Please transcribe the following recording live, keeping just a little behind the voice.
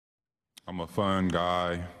I'm a fun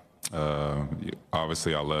guy.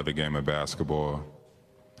 Obviously, I love the game of basketball.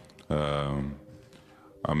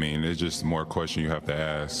 I mean, it's just more questions you have to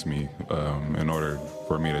ask me in order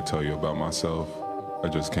for me to tell you about myself. I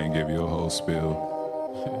just can't give you a whole spiel.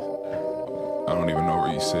 I don't even know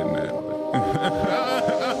where you're sitting at.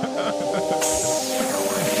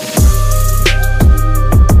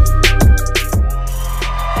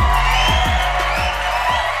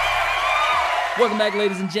 Welcome back,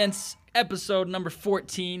 ladies and gents. Episode number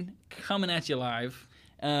 14, coming at you live.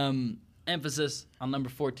 Emphasis on number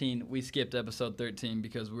 14. We skipped episode 13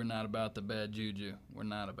 because we're not about the bad juju. We're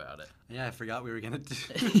not about it. Yeah, I forgot we were going to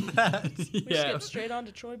do that. We skipped straight on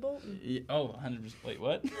to Troy Bolton. Yeah, 100%. Wait,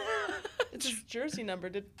 what? It's his jersey number.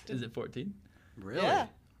 Is it 14? Really? Yeah.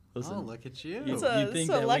 Listen, Oh, look at you. It's You a, think it's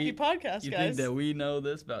a that lucky we- podcast, You guys. think that we know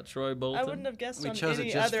this about Troy Bolton? I wouldn't have guessed We on chose it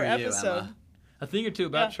any just other for you, episode. Emma. A thing or two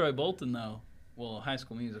about Yeah. Troy Bolton, though. Well, High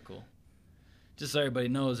School Musical. Just so everybody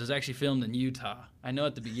knows, it was actually filmed in Utah. I know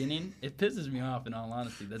at the beginning, it pisses me off in all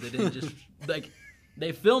honesty that they didn't just,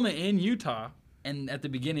 they film it in Utah, and at the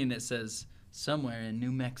beginning it says, somewhere in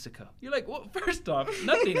New Mexico. You're like, well, first off,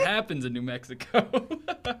 nothing happens in New Mexico.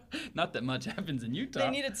 Not that much happens in Utah. They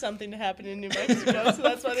needed something to happen in New Mexico, so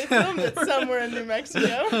that's why they filmed it somewhere in New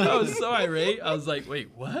Mexico. I was so irate. I was like, wait,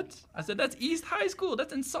 what? I said, that's East High School.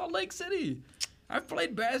 That's in Salt Lake City. I've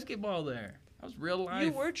played basketball there. I was real life.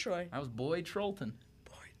 You were Troy. I was Boyd Trolton.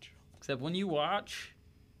 Except when you watch,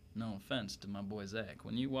 no offense to my boy Zach,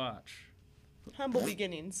 when you watch, Humble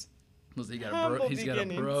beginnings. he's got Humble a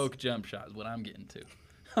beginnings. broke jump shot is what I'm getting to.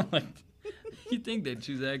 I'm like, you think they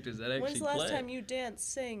choose actors that actually When's the last play? time you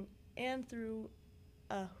danced, sang, and threw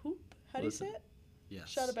a hoop? How do you say it? Yes.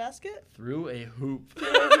 Shot a basket? Through a hoop.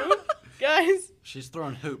 Guys, She's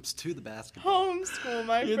throwing hoops to the basketball. homeschool,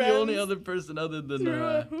 my You're friends. the only other person other than Threw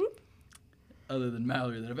a hoop?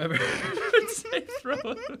 Mallory that I've ever heard say throw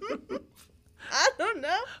a hoop. I don't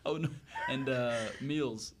know. Oh no! And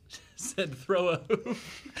Meals said throw a hoop.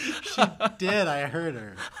 Did I heard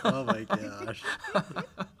her? Oh my gosh.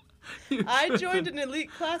 I joined an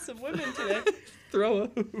elite class of women today. Throw a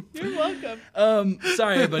hoop. You're welcome.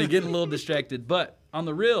 Sorry, everybody, getting a little distracted. But on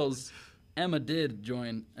the reels, Emma did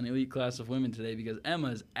join an elite class of women today because Emma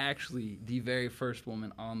is actually the very first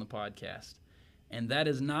woman on the podcast. And that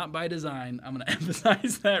is not by design. I'm going to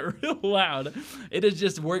emphasize that real loud. It has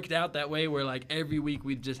just worked out that way where, like, every week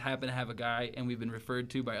we just happen to have a guy and we've been referred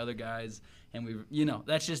to by other guys. And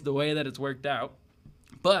that's just the way that it's worked out.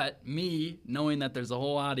 But me, knowing that there's a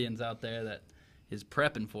whole audience out there that is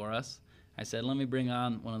prepping for us, I said, let me bring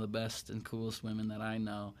on one of the best and coolest women that I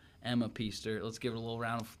know, Emma Peaster. Let's give her a little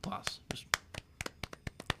round of applause. Just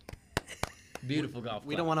beautiful golf clap.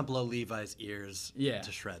 We don't want to blow Levi's ears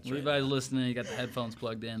to shreds. Levi's right now. listening. You got the headphones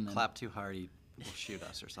plugged in. And Clap too hard, he will shoot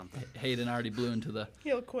us or something. Hayden already blew into the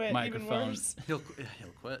He'll quit. microphone. Even worse. He'll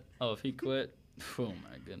quit. Oh, if he quit, oh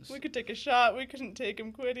my goodness. We could take a shot. We couldn't take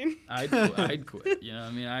him quitting. I'd quit. I'd quit. You know what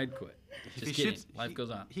I mean? I'd quit. If Just he kidding. shoots- Life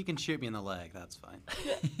goes on. He can shoot me in the leg. That's fine.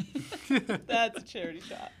 That's a charity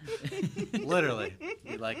shot. Literally.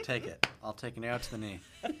 You'd like, take it. I'll take an arrow to the knee.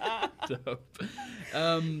 Dope.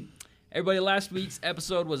 Everybody, last week's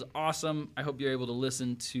episode was awesome. I hope you're able to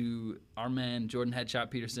listen to our man, Jordan Headshot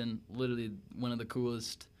Peterson. Literally one of the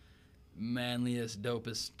coolest, manliest,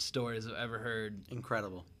 dopest stories I've ever heard.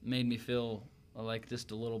 Incredible. Made me feel like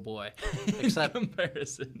just a little boy. Except- in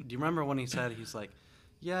comparison. Do you remember when he said, he's like,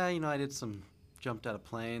 yeah, I did jumped out of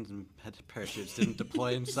planes and parachutes didn't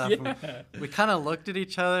deploy and stuff. Yeah. We kind of looked at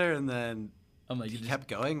each other and then I'm like, he you kept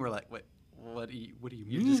going. We're like, wait, what do you mean?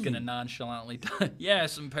 You're just going to nonchalantly yeah,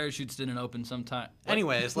 some parachutes didn't open sometime. What?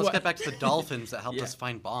 Anyways, let's What? get back to the dolphins that helped Yeah. us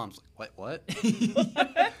find bombs. Like, what?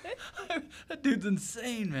 That dude's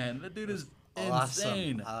insane, man. That dude is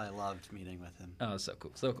insane. Awesome. I loved meeting with him. Oh, so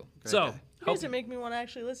cool. So cool. Great So, guy. You hope, guys are making me want to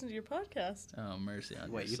actually listen to your podcast. oh, mercy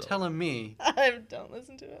on Wait, your you soul. telling me? I don't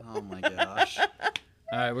listen to it. Oh my gosh.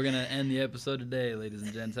 All right, we're going to end the episode today, ladies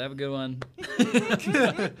and gents. Have a good one.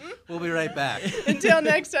 We'll be right back. Until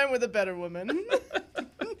next time with a better woman.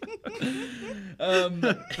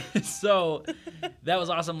 So that was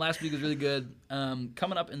awesome. Last week was really good.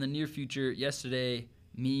 Coming up in the near future, yesterday,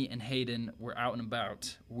 me and Hayden were out and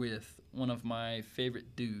about with one of my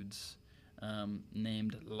favorite dudes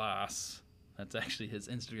named Las. That's actually his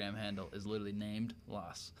Instagram handle is literally named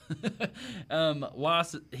Las.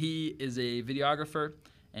 Las, he is a videographer,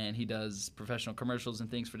 and he does professional commercials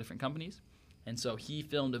and things for different companies. And so he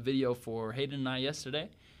filmed a video for Hayden and I yesterday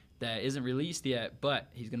that isn't released yet, but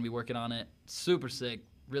he's going to be working on it. Super sick.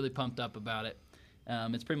 Really pumped up about it.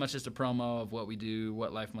 It's pretty much just a promo of what we do,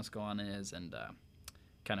 what Life Must Go On is, and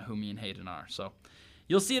kind of who me and Hayden are. So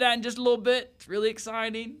you'll see that in just a little bit. It's really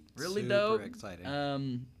exciting, really Super dope.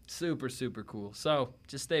 exciting. Super, super cool. So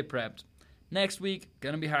just stay prepped. Next week,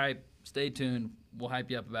 gonna be hype. Stay tuned. We'll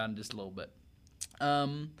hype you up about it in just a little bit.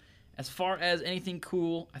 As far as anything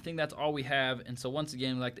cool, I think that's all we have. And so once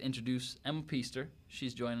again, we'd like to introduce Emma Peaster.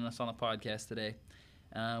 She's joining us on the podcast today.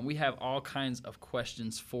 We have all kinds of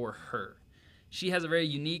questions for her. She has a very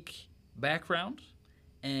unique background,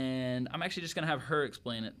 and I'm actually just going to have her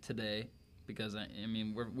explain it today because, I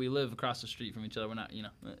mean, we live across the street from each other. We're not,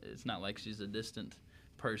 it's not like she's a distant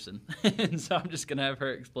person. And so I'm just going to have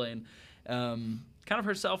her explain kind of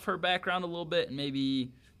herself, her background a little bit, and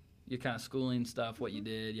maybe your kind of schooling stuff, what you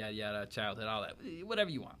did, yada, yada, childhood, all that. Whatever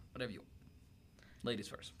you want. Ladies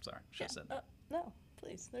first. Sorry, should have said that. No,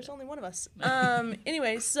 please. There's only one of us.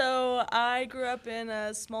 Anyway, so I grew up in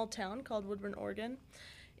a small town called Woodburn, Oregon.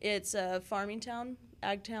 It's a farming town,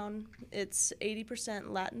 ag town. It's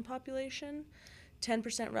 80% Latin population,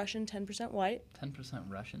 10% Russian, 10% white. 10%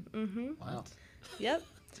 Russian? Mm-hmm. Wow. Yep.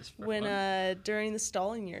 Just for When fun? during the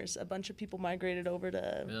Stalin years, a bunch of people migrated over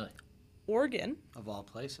to Really? Oregon, Of all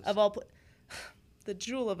places. of all the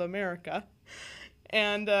jewel of America,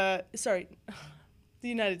 and sorry, the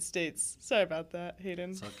United States. Sorry about that,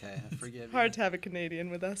 Hayden. It's okay. I forgive you. Hard to have a Canadian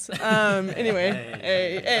with us. Anyway,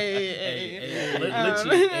 Hey,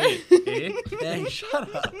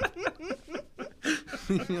 shut up.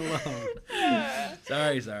 Leave me alone.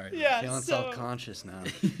 Sorry. Yeah. Feeling So, self-conscious now.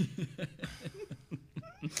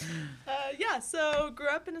 so grew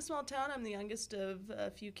up in a small town. I'm the youngest of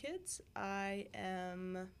a few kids.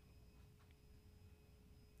 I'm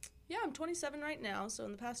 27 right now. So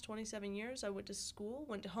in the past 27 years, I went to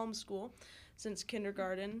homeschool since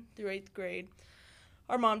kindergarten through 8th grade.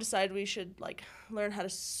 Our mom decided we should learn how to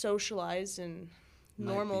socialize in Might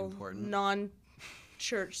be normal, important.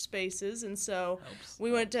 non-church spaces, and so Helps.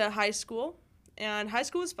 we went to high school, and high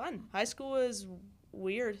school was fun. High school was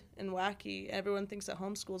weird and wacky. Everyone thinks that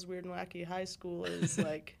homeschool is weird and wacky. High school is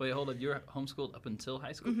like, Wait, hold up. You were homeschooled up until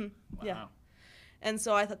high school? Mhm. Wow. Yeah. And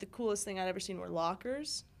so I thought the coolest thing I'd ever seen were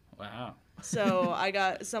lockers. Wow. So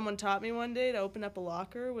someone taught me one day to open up a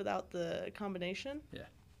locker without the combination.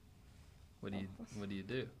 What do you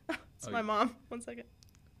do? It's Oh, my mom. 1 second.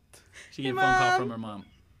 She gave a Hey, phone call Mom. from her mom.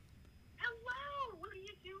 Hello, what are you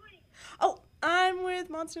doing? Oh, I'm with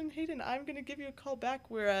Monster and Hayden. I'm going to give you a call back.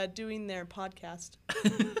 We're doing their podcast.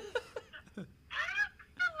 Excellent!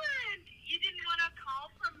 You didn't want a call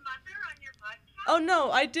from Mother on your podcast? Oh, no,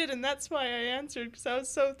 I did, and that's why I answered, because I was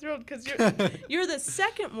so thrilled, because you're the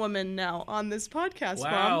second woman now on this podcast,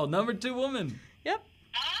 Wow, Mom. number 2 woman. Yep.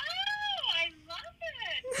 Oh, I love it!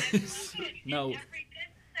 I love it. No. In every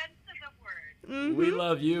good sense of the word. Mhm. We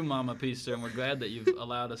love you, Mama Peaster, and we're glad that you've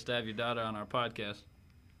allowed us to have your daughter on our podcast.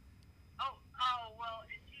 Oh, well,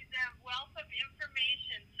 she's a wealth of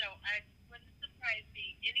information, so I wouldn't surprise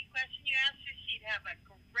me. Any question you asked her, she'd have a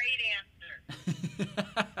great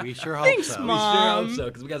answer. We sure hope Thanks, so. We Mom. sure hope so,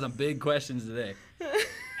 because we got some big questions today. Oh,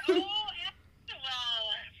 well,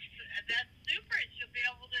 that's super. She'll be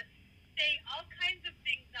able to say all kinds of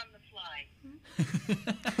things on the fly.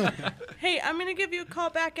 Hey, I'm going to give you a call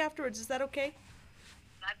back afterwards. Is that okay?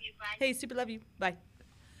 Love you, bye. Hey, super love you. Bye.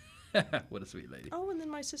 What a sweet lady. Oh, and then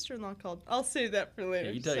my sister-in-law called. I'll save that for later.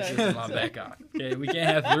 Yeah, you tell your Sorry. sister-in-law back on. Okay, we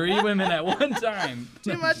can't have 3 women at one time.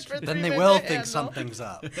 Too much for Then 3 they men will to think handle. something's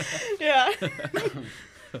up. Yeah.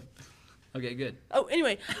 Okay, good. Oh,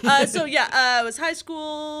 anyway, so yeah, I was high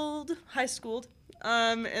schooled,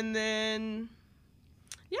 and then,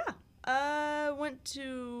 went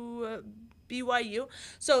to BYU.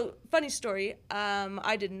 So, funny story,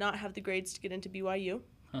 I did not have the grades to get into BYU.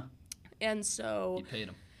 Huh. And so, You paid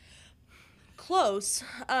him. close.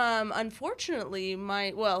 Unfortunately,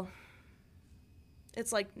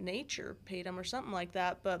 it's like nature paid them or something like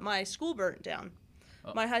that, but my school burnt down.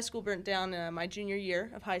 Oh. My high school burnt down my junior year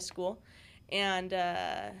of high school, and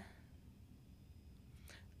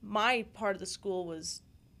my part of the school was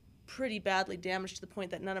pretty badly damaged to the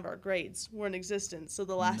point that none of our grades were in existence. So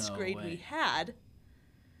the last No grade way. we had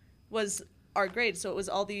was our grades. So it was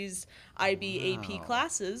all these IB, Wow. AP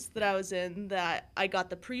classes that I was in that I got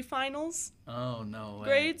the pre-finals Oh, no way.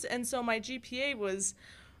 grades, and so my GPA was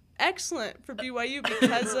excellent for BYU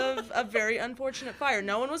because of a very unfortunate fire.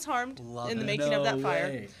 No one was harmed Love in the it. making of that No fire.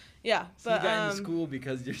 way. Yeah, So but you got into school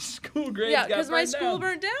because your school grades yeah, got because my burned school down.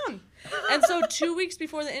 burnt down, and so 2 weeks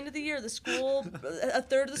before the end of the year, a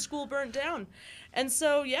third of the school burnt down, and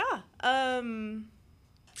so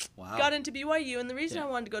Wow. got into BYU, and the reason Yeah. I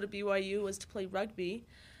wanted to go to BYU was to play rugby.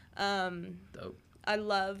 Dope. I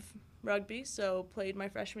love rugby, so played my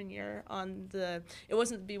freshman year on it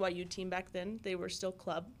wasn't the BYU team back then; they were still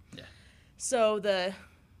club. Yeah. So the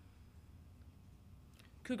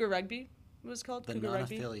Cougar Rugby was called The Cougar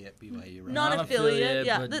Rugby. non-affiliate BYU, right? Non-affiliate,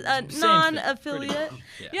 yeah, but the, same thing, non-affiliate. pretty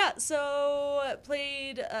much, Yeah, so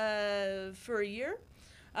played for a year.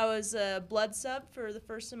 I was a blood sub for the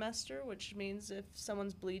first semester, which means if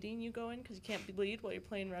someone's bleeding, you go in because you can't bleed while you're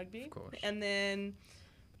playing rugby. Of course. And then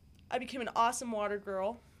I became an awesome water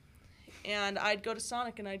girl, and I'd go to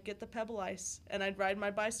Sonic and I'd get the pebble ice, and I'd ride my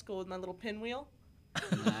bicycle with my little pinwheel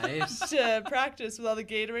Nice. to practice with all the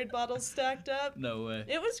Gatorade bottles stacked up. No way.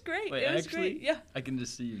 It was great. Wait, it was actually? great. Yeah. I can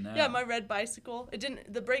just see you now. Yeah, my red bicycle.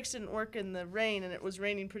 The brakes didn't work in the rain, and it was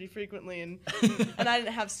raining pretty frequently, and and I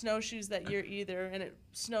didn't have snowshoes that year either, and it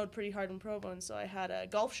snowed pretty hard in Provo, and so I had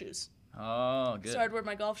golf shoes. Oh, good. So I'd wear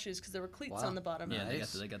my golf shoes because there were cleats Wow. on the bottom. Yeah,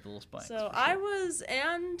 Nice. they got the little spikes. So for I sure. was,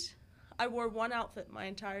 and I wore one outfit my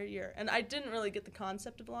entire year, and I didn't really get the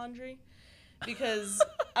concept of laundry because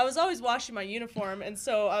I was always washing my uniform, and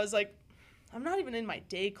so I was like, I'm not even in my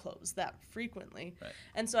day clothes that frequently. Right.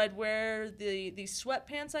 And so I'd wear the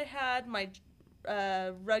sweatpants I had, my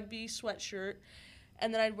rugby sweatshirt,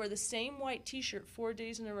 and then I'd wear the same white t-shirt 4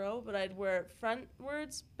 days in a row, but I'd wear it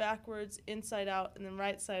frontwards, backwards, inside out, and then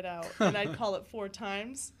right side out, and I'd call it 4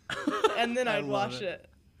 times, and then I I'd love wash it. it.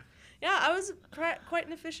 Yeah, I was quite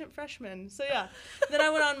an efficient freshman. So yeah, then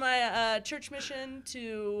I went on my church mission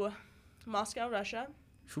to Moscow, Russia.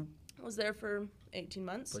 Phew. I was there for 18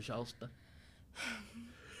 months. Пожалуйста.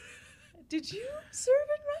 Did you serve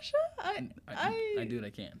in Russia? I do what I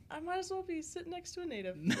can. I might as well be sitting next to a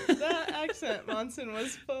native. That accent, Monson,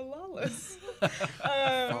 was flawless.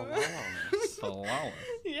 Flawless.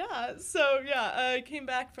 Yeah, so yeah, I came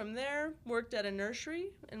back from there, worked at a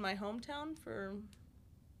nursery in my hometown for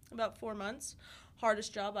about 4 months.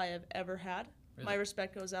 Hardest job I have ever had. Really? My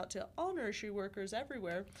respect goes out to all nursery workers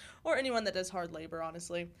everywhere, or anyone that does hard labor,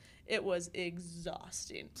 honestly. It was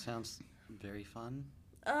exhausting. Sounds very fun.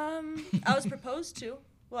 I was proposed to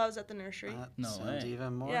while I was at the nursery. No sounds way.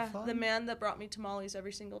 even more Yeah, fun. the man that brought me tamales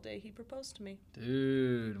every single day, he proposed to me.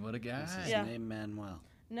 Dude, what a guy. Is his Yeah. name Manuel?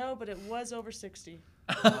 No, but it was over 60.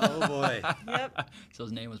 Oh boy. Yep. So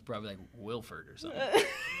his name was probably like Wilford or something.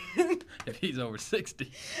 If he's over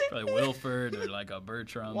 60, probably Wilford or like a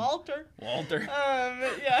Bertram. Walter. Walter.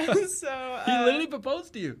 Yeah, so... He literally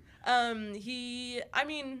proposed to you. I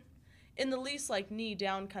mean, in the least, like, knee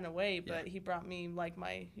down kind of way, but Yeah. he brought me, like,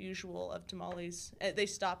 my usual of tamales. They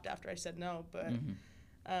stopped after I said no, but,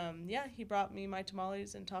 yeah, he brought me my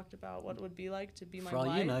tamales and talked about what it would be like to be my For all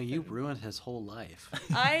wife. you know, you and ruined his whole life.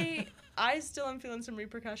 I still am feeling some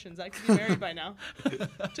repercussions. I could be married by now.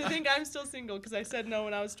 To think I'm still single because I said no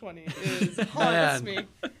when I was 20 haunts me.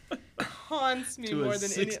 Haunts me To more a than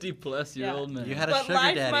 60-plus-year-old man. You had a But sugar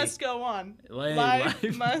life daddy. must go on.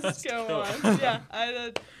 Life Must go on. Yeah,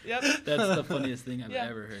 yep. That's the funniest thing I've Yeah.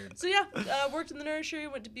 ever heard. So yeah, worked in the nursery,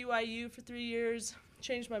 went to BYU for 3 years,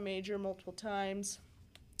 changed my major multiple times,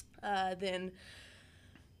 then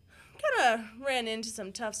kind of ran into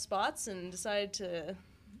some tough spots and decided to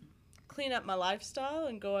clean up my lifestyle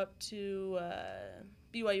and go up to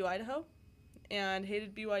BYU, Idaho, and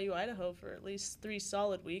hated BYU, Idaho for at least 3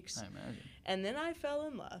 solid weeks. I imagine. And then I fell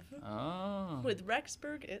in love Oh. with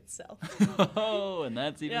Rexburg itself. Oh, and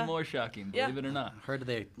that's even Yeah. more shocking, Yeah. believe it or not. Heard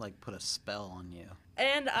they like put a spell on you.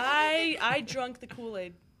 And I drank the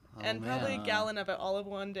Kool-Aid. Oh, And probably a man. gallon of it all of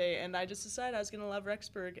one day, and I just decided I was gonna love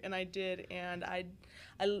Rexburg, and I did, and I'd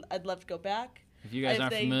love to go back. If you guys If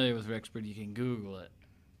aren't they- familiar with Rexburg, you can Google it.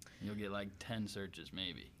 You'll get like 10 searches,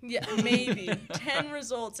 maybe. Yeah, maybe 10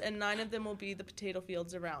 results, and 9 of them will be the potato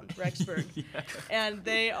fields around Rexburg, Yeah. and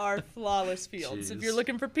they are flawless fields. If Jeez. you're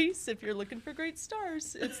looking for peace, if you're looking for great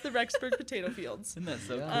stars, it's the Rexburg potato fields. Isn't that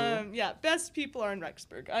so Yeah. cool? Yeah, best people are in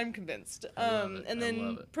Rexburg. I'm convinced. I love it. And I then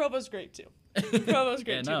love it. Provo's great too. Provo's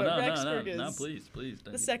great Yeah, too, no, but no, Rexburg no, is no, please,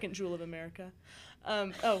 the don't second jewel of America.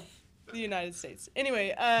 The United States.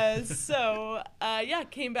 Anyway,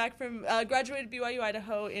 came back from, graduated BYU,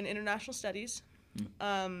 Idaho in international studies.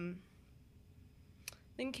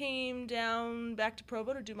 Then came down back to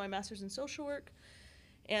Provo to do my master's in social work,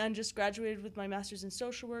 and just graduated with my master's in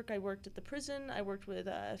social work. I worked at the prison. I worked with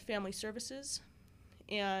family services,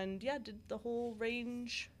 and yeah, did the whole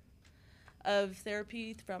range of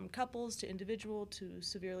therapy from couples to individual to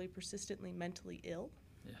severely persistently mentally ill,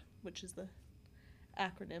 Yeah. which is the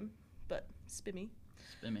acronym, but SPIMI.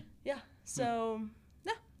 Spin me. Yeah. So,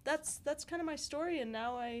 yeah, that's kind of my story, and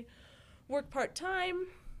now I work part-time.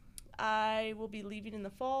 I will be leaving in the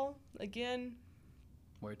fall again,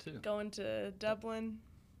 Where to? going to Dublin,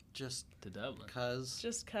 Just To Dublin. cause.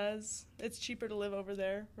 just 'cause it's cheaper to live over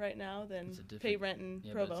there right now than It's a different- pay rent in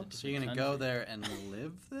yeah, but it's a Provo. So you're gonna go there and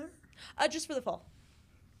live there? Just for the fall.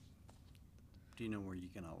 Do you know where you're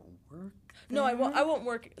gonna work? No, I won't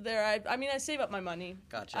work there. I mean, I save up my money.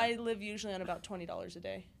 Gotcha. I live usually on about $20 a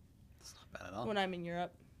day It's not bad at all. when I'm in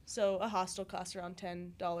Europe. So a hostel costs around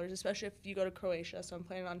 $10, especially if you go to Croatia. So I'm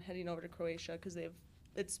planning on heading over to Croatia because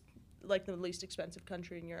it's like the least expensive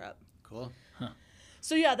country in Europe. Cool.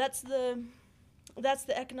 So yeah, that's the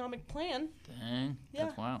economic plan. Dang, Yeah.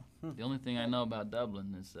 that's wow. The only thing I know about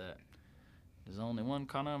Dublin is that there's only one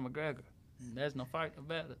Conor McGregor. There's no fight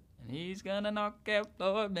about it. And he's gonna knock out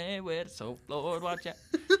Floyd Mayweather, so Floyd, watch out.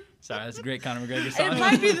 Sorry, that's a great Conor McGregor song. It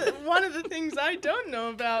might be one of the things I don't know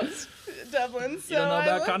about Dublin. So You don't know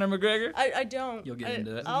about Conor McGregor? I don't. You'll get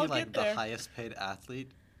into it. I'll Isn't he like get the there. highest paid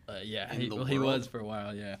athlete? Yeah, in the he was world? for a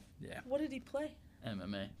while, yeah. What did he play?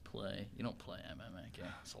 MMA play. You don't play MMA, okay?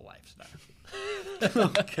 It's a lifestyle.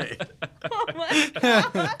 Okay. Oh my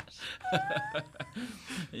gosh.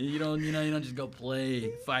 you don't just go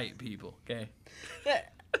play, fight people, okay?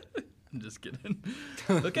 I'm just kidding.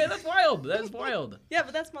 Okay, that's wild. That's wild. Yeah,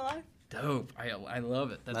 but that's my life. Dope. I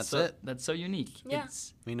love it. That's so, it. That's so unique. Yeah.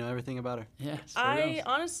 It's, We know everything about her. yeah, it's for I real.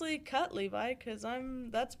 honestly cut Levi because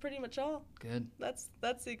that's pretty much all. Good. That's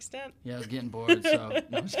the extent. Yeah, I was getting bored, so no,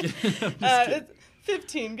 I'm just kidding. I'm just kidding. It's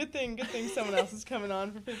 15. Good thing someone else is coming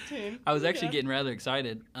on for 15. I was actually Yeah. getting rather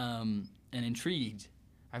excited and intrigued.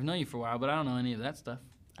 I've known you for a while, but I don't know any of that stuff.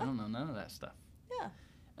 I don't know none of that stuff. Yeah.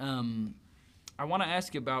 I want to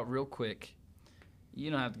ask you about real quick. You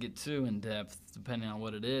don't have to get too in depth, depending on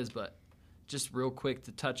what it is, but just real quick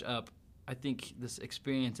to touch up. I think this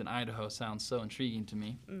experience in Idaho sounds so intriguing to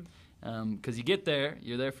me. Because you get there,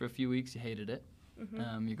 you're there for a few weeks, you hated it.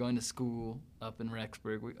 You're going to school up in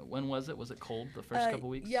Rexburg. When was it? Was it cold the first couple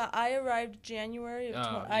weeks? Yeah, I arrived January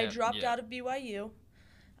of I dropped out of BYU.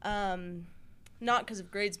 Not because of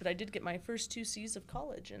grades, but I did get my first 2 C's of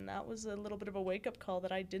college, and that was a little bit of a wake-up call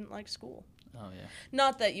that I didn't like school. Oh, yeah.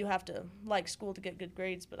 Not that you have to like school to get good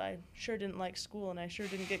grades, but I sure didn't like school, and I sure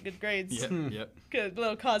didn't get good grades. Yep. Good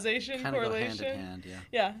little causation, Kind of go correlation. hand in hand, yeah.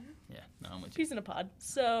 Yeah, Yeah, no, I'm with you. peas in a pod.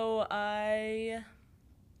 So I,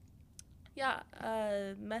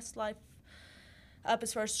 messed life up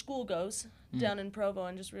as far as school goes down in Provo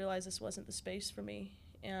and just realized this wasn't the space for me.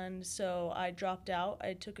 And so I dropped out.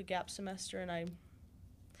 I took a gap semester, and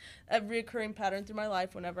a reoccurring pattern through my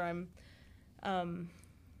life whenever I'm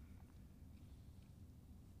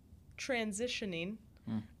transitioning,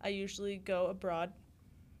 I usually go abroad,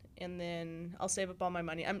 and then I'll save up all my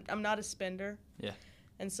money. I'm not a spender. Yeah.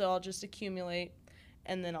 And so I'll just accumulate,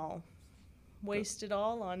 and then I'll waste it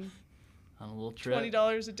all on On a little trip.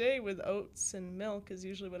 $20 a day with oats and milk is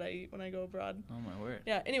usually what I eat when I go abroad. Oh, my word.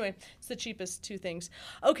 Yeah, anyway, it's the cheapest 2 things.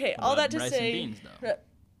 Okay, What all about that to rice say, and beans, though?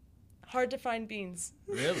 hard to find beans.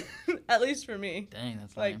 Really? At least for me. Dang,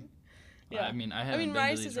 that's Like, lame. yeah. I mean, I haven't been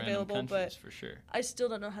rice to these is random available, countries but for sure. I still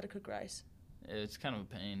don't know how to cook rice. It's kind of a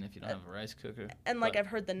pain if you don't have a rice cooker. And like but- I've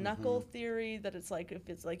heard the knuckle theory that it's like if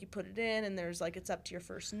it's like you put it in and there's like it's up to your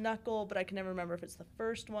first knuckle, but I can never remember if it's the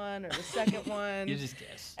first one or the second one. You just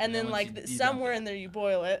guess. and You know, then once like you somewhere don't- in there you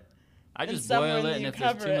boil it. I and just somewhere boil in it, there and you if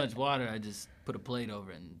there's cover too it. much water, I just put a plate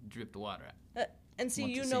over it and drip the water out. And see,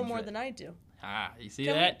 Once you it know seems more right. than I do. Ah, you see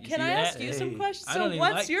Can, that? we, You can see I that? ask you some Hey. questions? I So don't even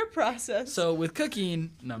what's like- your process? So with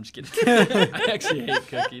cooking, no, I'm just kidding. I actually hate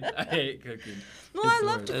cooking. I hate cooking. well, I Good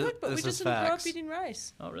love Lord. to cook, but we This just is didn't grow up facts. eating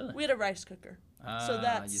rice. Oh, really? We had a rice cooker. so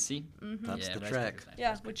that's you see. That's Yeah, the rice trick. cooker's nice. Yeah,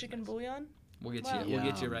 Rice with cooker's chicken nice. bouillon. We'll get Wow. you. We'll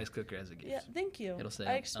get you a Yum. rice cooker as a gift. Yeah, thank you. It'll say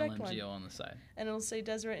I expect LMGO one. on the side. And it'll say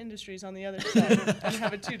Deseret Industries on the other side and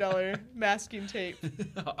have a $2 masking tape.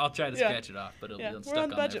 I'll try to Yeah. scratch it off, but it'll Yeah, be we're stuck on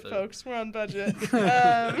there budget, for- folks. We're on budget.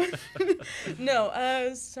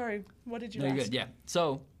 Sorry. What did you No, ask? you're good. Yeah.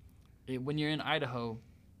 So, when you're in Idaho,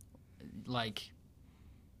 like,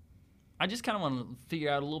 I just kind of want to figure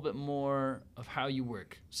out a little bit more of how you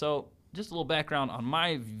work. So, just a little background on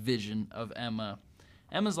my vision of Emma.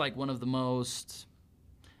 Emma's like one of the most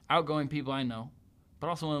outgoing people I know, but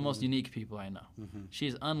also one of the most unique people I know.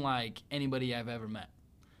 She's unlike anybody I've ever met.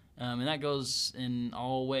 And that goes in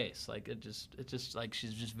all ways. Like, it's just like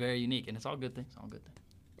she's just very unique, and it's all good things. All good things.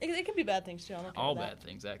 It can be bad things too. I'm okay All with bad that.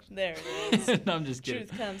 things, actually. There it is. No, I'm just kidding.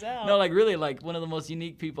 Truth comes out. No, like really, like one of the most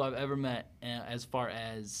unique people I've ever met. As far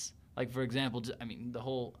as, like, for example, I mean, the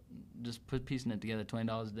whole just piecing it together,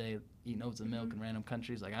 $20 a day, eating oats and milk in random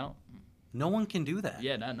countries. Like, I don't. No one can do that.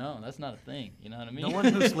 Yeah, no, that's not a thing. You know what I mean? No one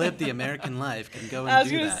who's lived the American life can go and I was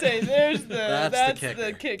do gonna that. say, there's the That's the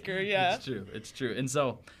the kicker. Yeah. It's true. It's true. And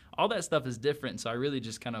so all that stuff is different. So I really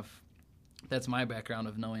just kind of, that's my background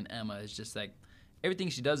of knowing Emma. Is just like everything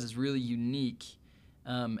she does is really unique.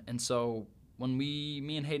 And so when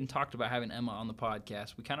me and Hayden talked about having Emma on the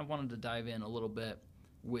podcast, we kind of wanted to dive in a little bit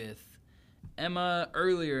with Emma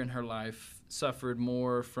earlier in her life, suffered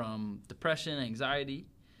more from depression, anxiety.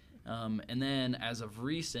 And then as of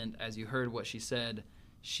recent, as you heard what she said,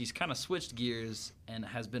 she's kind of switched gears and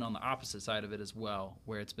has been on the opposite side of it as well,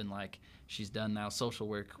 where it's been like she's done now social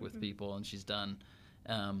work with people, and she's done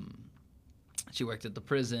she worked at the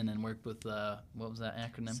prison and worked with what was that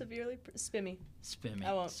acronym? SPIMI. SPIMI.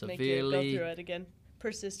 I won't make you Severely, go through it again.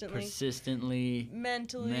 persistently,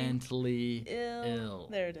 mentally ill.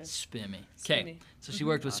 There it is. SPIMI. Okay. SPIMI. So she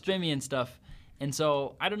worked with SPIMI and stuff. And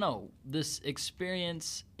so, I don't know, this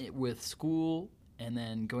experience with school and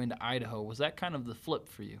then going to Idaho, was that kind of the flip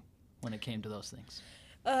for you when it came to those things?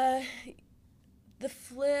 The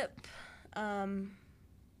flip,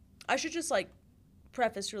 I should just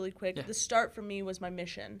preface really quick. Yeah. The start for me was my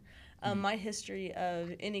mission. My history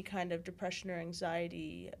of any kind of depression or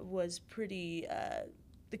anxiety was pretty,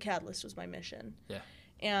 the catalyst was my mission. Yeah.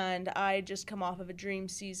 And I just come off of a dream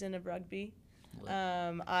season of rugby.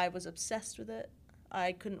 I was obsessed with it.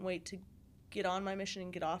 I couldn't wait to get on my mission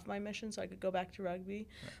and get off my mission so I could go back to rugby.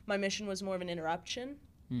 Right. My mission was more of an interruption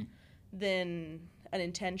than an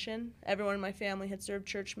intention. Everyone in my family had served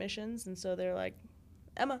church missions, and so they're like,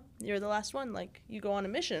 Emma, you're the last one. You go on a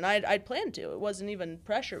mission. And I'd planned to. It wasn't even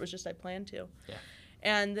pressure. It was just I planned to. Yeah.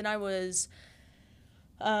 And then I was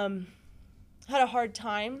had a hard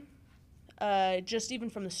time just even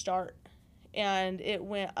from the start. And it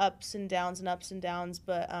went ups and downs,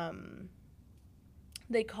 but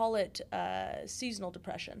they call it seasonal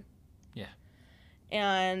depression. Yeah.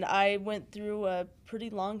 And I went through a pretty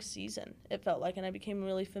long season, it felt like, and I became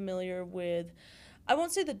really familiar with, I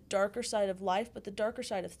won't say the darker side of life, but the darker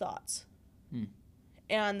side of thoughts.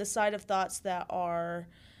 And the side of thoughts that are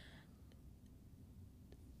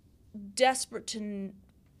desperate to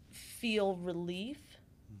feel relief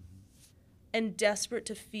and desperate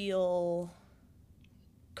to feel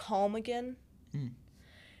calm again.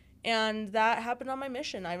 And that happened on my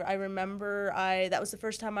mission. I remember that was the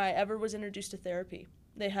first time I ever was introduced to therapy.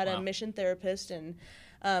 They had a mission therapist, and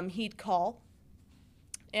he'd call.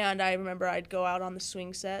 And I remember I'd go out on the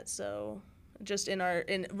swing set. So just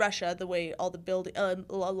in Russia, the way all the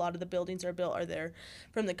a lot of the buildings are built they're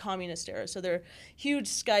from the communist era. So they're huge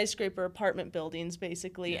skyscraper apartment buildings,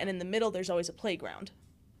 basically. And in the middle, there's always a playground.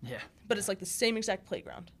 Yeah. But it's like the same exact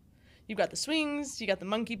playground. You've got the swings, you got the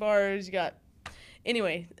monkey bars,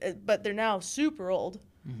 anyway, but they're now super old.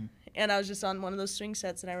 And I was just on one of those swing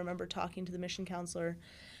sets, and I remember talking to the mission counselor,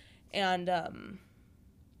 and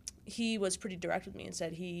he was pretty direct with me and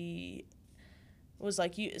said he was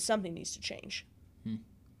like, something needs to change.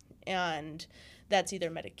 And that's either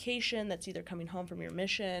medication, that's either coming home from your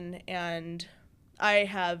mission, and I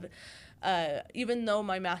have... even though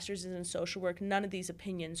my master's is in social work, none of these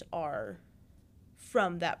opinions are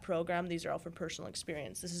from that program. These are all from personal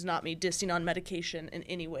experience. This is not me dissing on medication in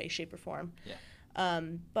any way, shape, or form. Yeah.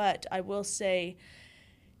 But I will say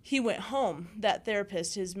he went home, that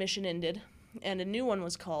therapist, his mission ended, and a new one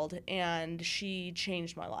was called, and she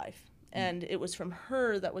changed my life. And it was from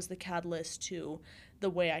her that was the catalyst to the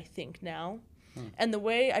way I think now. And the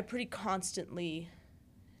way I pretty constantly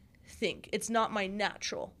think. It's not my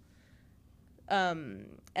natural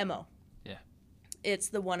MO. Yeah. It's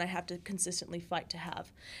the one I have to consistently fight to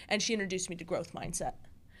have. And she introduced me to growth mindset.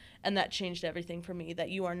 And that changed everything for me, that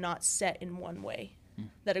you are not set in one way.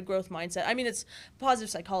 That a growth mindset, I mean, it's positive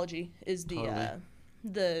psychology is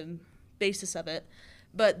the basis of it.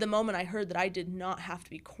 But the moment I heard that I did not have to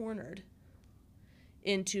be cornered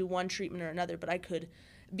into one treatment or another, but I could,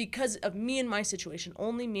 because of me and my situation,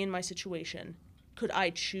 only me and my situation, could I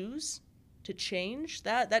choose to change,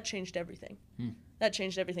 that changed everything. That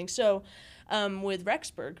changed everything. So with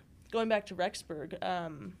Rexburg, going back to Rexburg,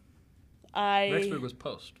 Rexburg was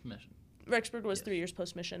post-mission. Rexburg was 3 years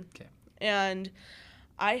post-mission. Okay. And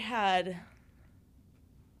I had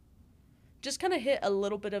just kind of hit a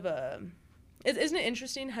little bit of a... Isn't it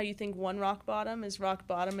interesting how you think one rock bottom is rock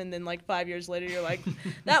bottom, and then 5 years later you're like,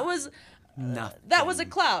 that was... that was a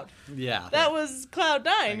cloud. Yeah. That was cloud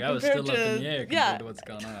 9 I was compared still to... up in the air compared to what's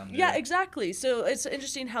going on. Yeah, exactly. So it's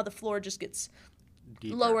interesting how the floor just gets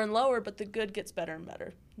deeper, lower and lower, but the good gets better and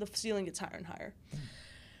better. The ceiling gets higher and higher.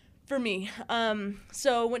 For me.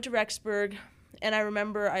 So went to Rexburg, and I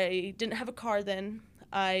remember I didn't have a car then.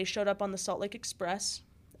 I showed up on the Salt Lake Express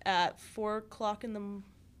at 4 o'clock in the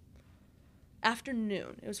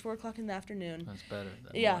afternoon. It was 4 o'clock in the afternoon. That's better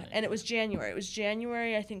than morning. And it was January. It was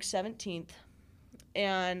January, I think, 17th.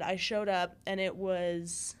 And I showed up, and it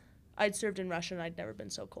was... I'd served in Russia, and I'd never been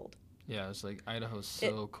so cold. Yeah, it was like Idaho's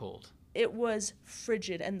so cold. it was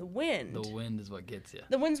frigid, and the wind. The wind is what gets you.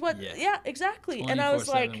 The wind's what? Yeah. Yeah, exactly. And I was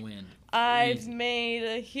 24/7 like, wind. I've Crazy. made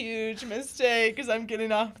a huge mistake because I'm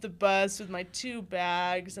getting off the bus with my 2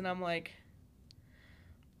 bags, and I'm like,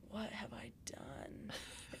 what have I done?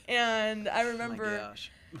 And I remember, Oh my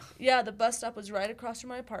gosh. yeah, the bus stop was right across from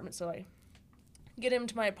my apartment, so I get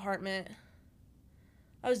into my apartment.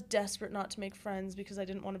 I was desperate not to make friends because I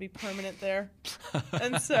didn't want to be permanent there.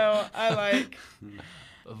 And so I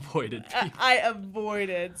Avoided people. I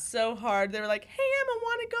avoided so hard. They were like, "Hey, Emma,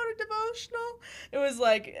 want to go to devotional?" It was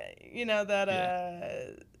like, you know,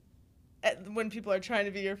 that when people are trying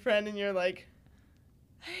to be your friend and you're like,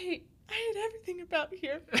 "Hey, I hate everything about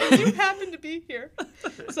here. And you happen to be here,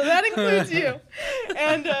 so that includes you."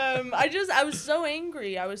 And I was so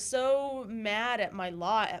angry. I was so mad at my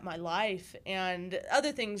lot, at my life, and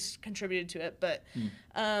other things contributed to it. But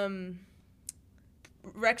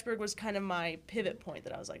Rexburg was kind of my pivot point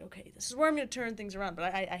that I was like, okay, this is where I'm going to turn things around.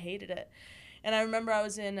 But I hated it. And I remember I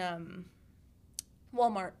was in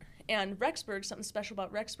Walmart. And Rexburg, something special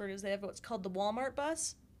about Rexburg is they have what's called the Walmart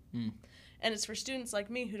bus. And it's for students like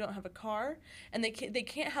me who don't have a car. And they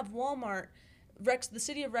can't have Walmart. The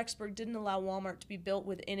city of Rexburg didn't allow Walmart to be built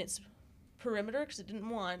within its perimeter because it didn't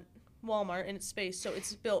want Walmart in its space. So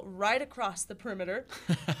it's built right across the perimeter.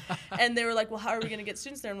 And they were like, well, how are we going to get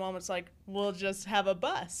students there? And Walmart's like, we'll just have a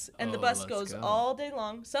bus. And the Oh, bus let's goes go. all day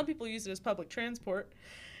long. Some people use it as public transport.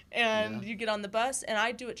 And you get on the bus, and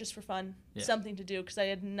I do it just for fun, something to do, because I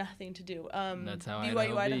had nothing to do. That's how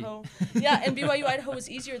BYU Idaho yeah, and BYU Idaho was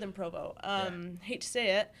easier than Provo. Hate to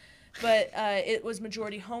say it, but it was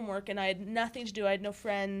majority homework, and I had nothing to do. I had no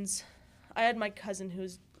friends. I had my cousin who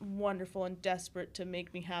was wonderful and desperate to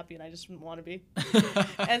make me happy, and I just didn't want to be.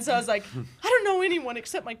 And so I was like, I don't know anyone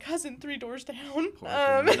except my cousin 3 doors down.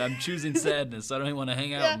 And I'm choosing sadness. So I don't even want to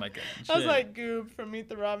hang out with my cousin. I was Shit. like Goob from Meet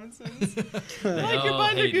the Robinsons. They Like your all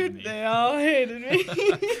binder hated Goob. me. They all hated me.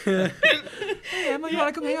 Hey, Emma, you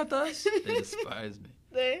want to come hang out with us? They despise me.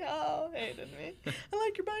 They all hated me. I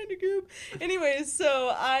like your binder Goob. Anyways,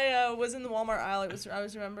 so I was in the Walmart aisle.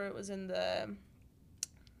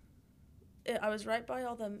 I was right by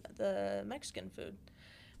all the Mexican food,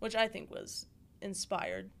 which I think was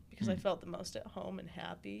inspired because I felt the most at home and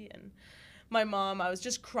happy. And my mom, I was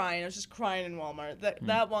just crying. I was just crying in Walmart. That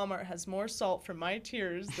Walmart has more salt for my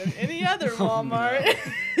tears than any other Walmart.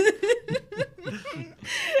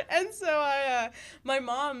 And so my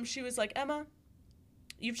mom, she was like, Emma,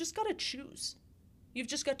 you've just got to choose. You've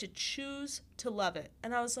just got to choose to love it.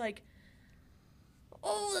 And I was like,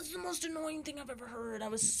 oh, that's the most annoying thing I've ever heard. I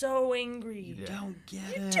was so angry. Yeah. Don't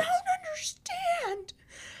get You it. don't understand.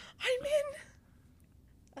 I'm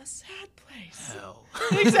in a sad place. Hell.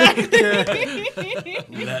 Exactly.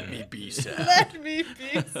 Let me be sad. Let me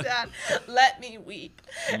be sad. Let me weep.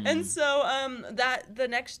 And so the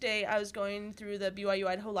next day I was going through the BYU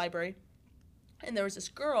Idaho library, and there was this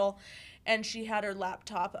girl, and she had her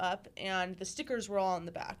laptop up, and the stickers were all on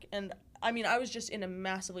the back. And I mean, I was just in a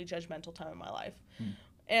massively judgmental time in my life.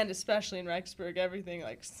 And especially in Rexburg, everything,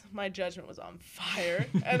 like, my judgment was on fire.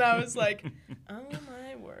 And I was like, oh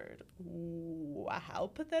my word, wow,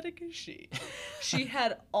 how pathetic is she? She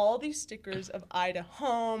had all these stickers of Ida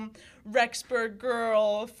Home, Rexburg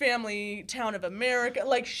Girl, Family Town of America.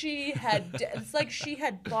 Like, it's like she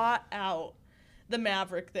had bought out the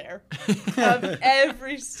Maverick there of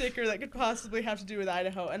every sticker that could possibly have to do with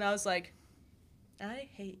Idaho. And I was like, I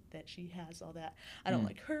hate that she has all that. I don't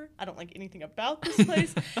like her. I don't like anything about this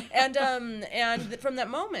place. And from that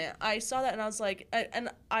moment, I saw that, and I was like,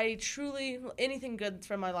 I truly, anything good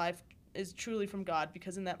from my life is truly from God,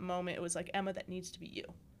 because in that moment, it was like, Emma, that needs to be you.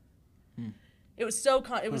 It was so,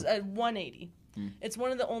 it was a 180. It's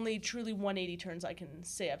one of the only truly 180 turns I can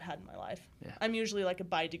say I've had in my life. Yeah. I'm usually like a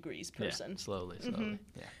by degrees person. Yeah, slowly.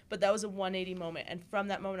 Yeah. But that was a 180 moment. And from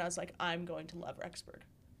that moment, I was like, I'm going to love Rexburg.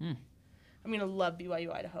 I'm going to love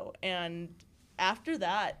BYU Idaho. And after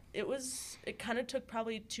that, it kind of took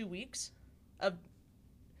probably 2 weeks of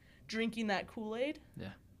drinking that Kool-Aid.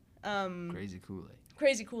 Yeah. Crazy Kool-Aid.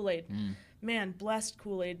 Crazy Kool-Aid. Man, blessed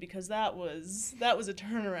Kool-Aid, because that was a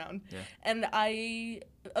turnaround. Yeah. And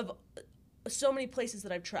of so many places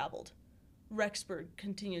that I've traveled, Rexburg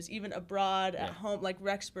continues, even abroad, at home. Like,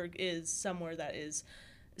 Rexburg is somewhere that is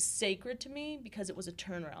sacred to me because it was a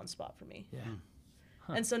turnaround spot for me. Yeah.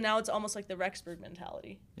 And so now it's almost like the Rexburg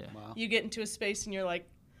mentality. Yeah. Wow. You get into a space and you're like,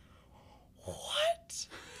 what?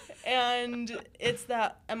 And it's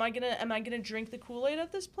that, am I gonna drink the Kool-Aid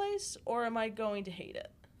at this place, or am I going to hate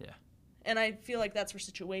it? Yeah. And I feel like that's for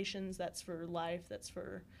situations, that's for life, that's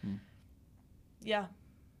for, yeah.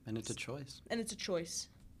 And it's a choice. And it's a choice.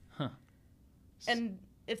 Huh. And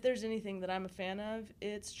if there's anything that I'm a fan of,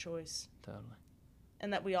 it's choice. Totally.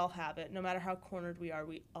 And that we all have it. No matter how cornered we are,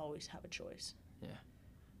 we always have a choice.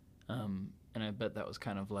 And I bet that was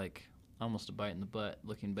kind of like almost a bite in the butt,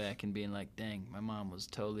 looking back and being like, dang, my mom was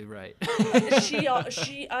totally right.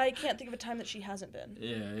 I can't think of a time that she hasn't been.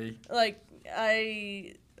 Yeah. Like,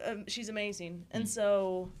 she's amazing. And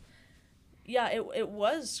so, yeah, it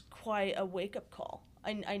was quite a wake-up call.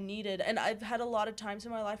 I needed, and I've had a lot of times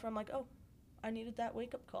in my life where I'm like, oh, I needed that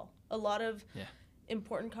wake-up call. A lot of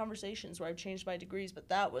important conversations where I've changed my degrees, but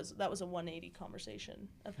that was a 180 conversation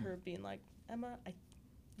of her being like, Emma,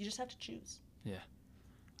 you just have to choose. Yeah.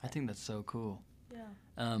 I think that's so cool.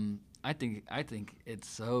 Yeah. I think it's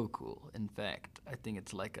so cool. In fact, I think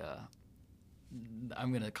it's like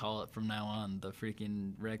I'm gonna call it from now on the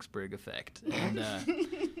freaking Rexburg effect, and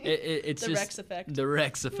it's the just Rex effect. The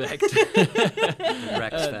Rex effect. The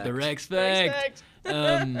Rex fact. The Rex fact.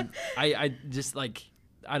 I just like,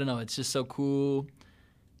 I don't know. It's just so cool.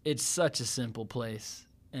 It's such a simple place,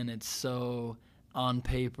 and it's so on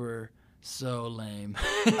paper. So lame.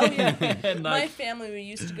 Oh yeah. And, my like, family, we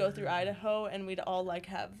used to go through Idaho, and we'd all like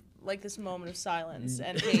have like this moment of silence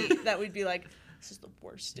and hate that we'd be like, this is the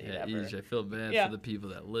worst state ever. eesh, I feel bad Yeah. for the people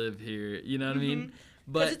that live here. You know what I mean?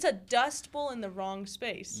 Because But it's a dust bowl in the wrong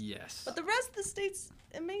space. yes, But the rest of the state's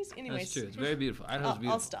amazing. Anyways, that's true. It's very beautiful. Idaho's I'll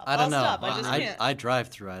beautiful. stop. I don't know. Stop. I just can't. I drive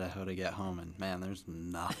through Idaho to get home, and man, there's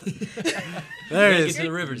nothing. You There gotta is get to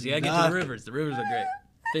the rivers. You gotta get to nothing. the rivers. The rivers are great.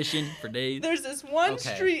 Fishing for days. There's this one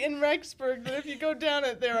Okay. street in Rexburg that if you go down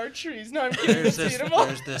it, there are trees. No, I'm kidding. It's beautiful.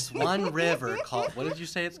 There's this one river called, what did you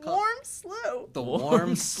say it's called? Warm Slough. The Warm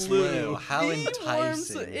Warm Slough. Slough. How The warm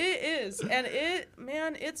enticing. It is, and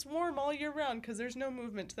it's warm all year round because there's no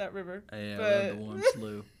movement to that river. Yeah, I but love the warm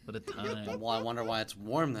slough. What a time. Well, I wonder why it's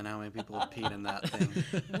warm then. How many people have peed in that thing?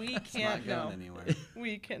 we It's can't not know. going anywhere.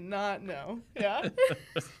 We cannot know. Yeah.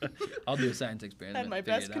 I'll do a science experiment. Had my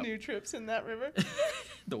figure best it out. canoe trips in that river.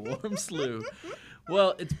 The warm slough.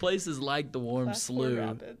 Well, it's places like the warm Class 4 slough.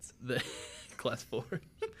 rapids. The class 4,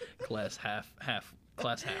 class half,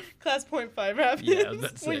 class half. Class 0.5 rapids. Yeah, I was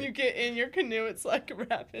about to when say. you get in your canoe, it's like a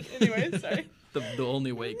rapid. Anyway, sorry. The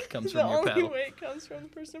only wake comes The from your only paddle. way it comes from the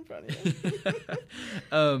person in front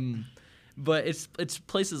of you. But it's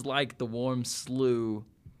places like the warm slough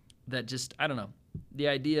that just, I don't know, the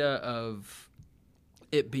idea of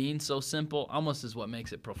it being so simple almost is what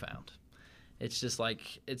makes it profound. It's just like,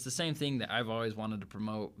 it's the same thing that I've always wanted to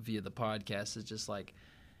promote via the podcast. It's just like,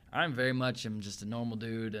 I'm very much am just a normal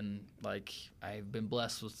dude, and like I've been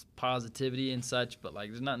blessed with positivity and such, but like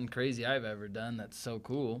there's nothing crazy I've ever done that's so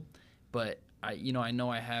cool. But I know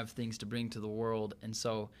I have things to bring to the world, and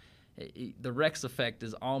so the Rex effect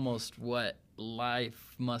is almost what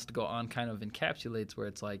life must go on kind of encapsulates, where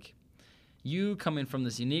it's like you coming from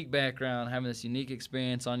this unique background, having this unique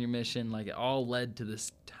experience on your mission, like it all led to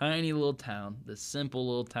this tiny little town, this simple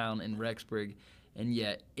little town in Rexburg, and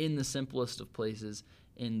yet in the simplest of places,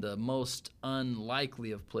 in the most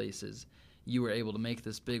unlikely of places, you were able to make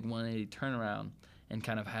this big 180 turnaround and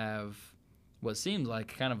kind of have what seems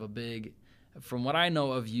like kind of a big, from what I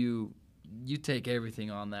know of you, you take everything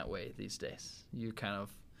on that way these days. You kind of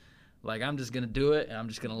like, I'm just going to do it and I'm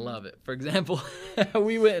just going to love it. For example,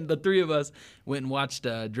 the three of us went and watched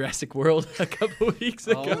Jurassic World a couple weeks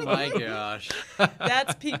ago. Oh my gosh.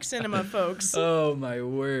 That's peak cinema, folks. Oh my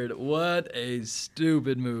word. What a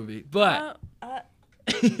stupid movie. But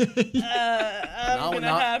I'm going to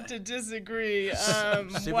not- have to disagree.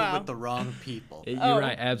 Stupid Wow. with the wrong people. you're Oh,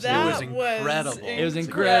 right, absolutely. That was incredible. It was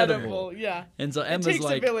incredible. Yeah. And so It Emma's takes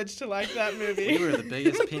like, a village to like that movie. We were the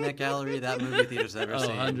biggest peanut gallery that movie theater's ever oh,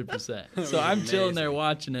 seen. 100%. It So was I'm chilling there amazing.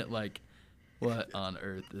 watching it like, what on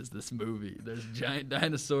earth is this movie? There's giant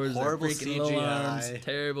dinosaurs, they're Horrible freaking low CGI. arms,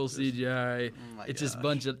 terrible CGI. Oh my It's just a gosh.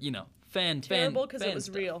 bunch of, Terrible because it fan was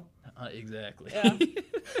stuff. real. Exactly. Yeah.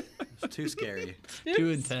 It's too scary. Too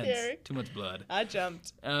It's intense. scary. Too much blood. I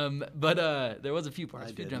jumped. But there was a few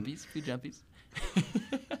parts, I few didn't. jumpies.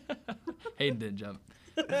 Hayden didn't jump.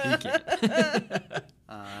 He can't.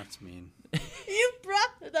 That's mean. You brought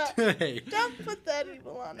it up. Hey. Don't put that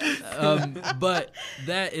evil on us. But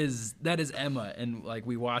that is Emma, and like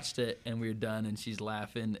we watched it and we were done, and she's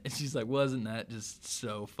laughing and she's like, "Wasn't that just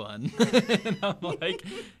so fun?" And I'm like,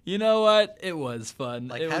 "You know what? It was fun.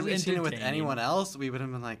 Like, it had was we seen it with entertaining." anyone else, we would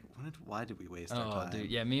have been like, why did we waste our Oh, time? dude,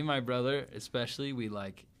 yeah, me and my brother especially,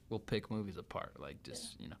 we'll pick movies apart, like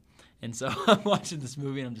just And so I'm watching this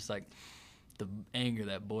movie and I'm just like, the anger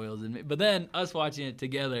that boils in me. But then us watching it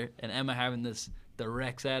together and Emma having the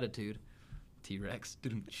Rex attitude, T-Rex.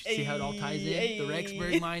 See how it all ties in? Ay, The ay.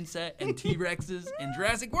 Rexburg mindset and T-Rexes in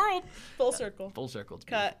Jurassic World. Full circle. Full circle. It's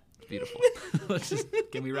Cut. beautiful. It's beautiful. Let's just,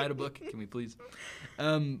 can we write a book? Can we please?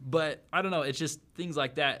 But I don't know. It's just things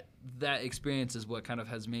like that. That experience is what kind of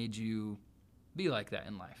has made you be like that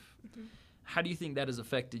in life. Mm-hmm. How do you think that has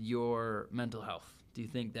affected your mental health? Do you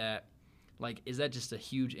think that, like, is that just a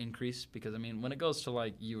huge increase? Because, I mean, when it goes to,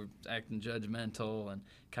 like, you acting judgmental and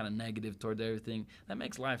kind of negative toward everything, that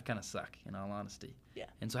makes life kind of suck, in all honesty. Yeah.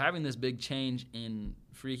 And so having this big change in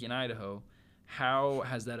freaking Idaho, how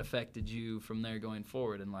has that affected you from there going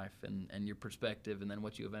forward in life and your perspective and then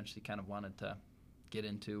what you eventually kind of wanted to get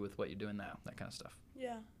into with what you're doing now, that kind of stuff?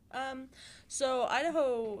 Yeah. So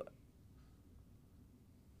Idaho,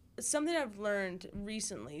 something I've learned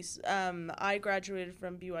recently, I graduated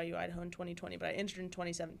from BYU Idaho in 2020, but I entered in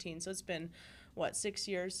 2017. So it's been, 6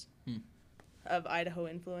 years of Idaho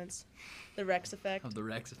influence, the Rex effect. Of the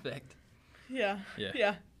Rex effect. Yeah. Yeah.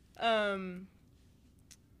 Yeah.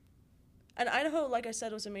 And Idaho, like I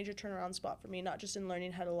said, was a major turnaround spot for me, not just in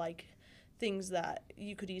learning how to like things that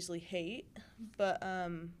you could easily hate, but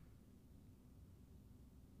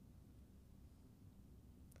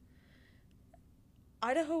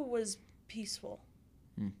Idaho was peaceful.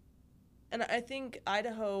 And I think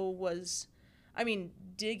Idaho was,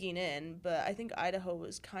 digging in, but I think Idaho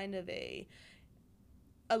was kind of a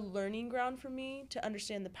learning ground for me to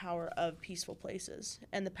understand the power of peaceful places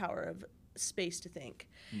and the power of space to think.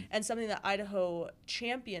 And something that Idaho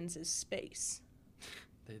champions is space.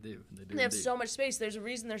 They do. They have so much space. There's a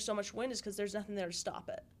reason there's so much wind is because there's nothing there to stop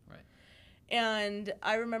it. Right. And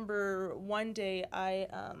I remember one day I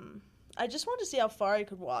just wanted to see how far I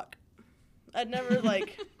could walk. I'd never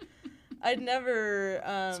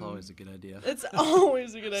It's always a good idea. It's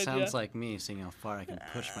always a good idea. Sounds like me seeing how far I can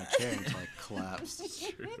push my chair until I collapse.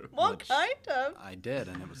 Well, which kind of. I did,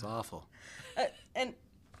 and it was awful. And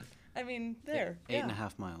there.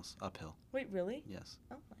 8.5 miles uphill. Wait, really? Yes.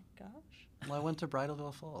 Oh my gosh. Well, I went to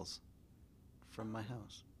Bridalveil Falls from my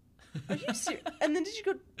house. Are you serious? And then did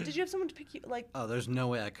you have someone to pick you? Like, Oh, there's no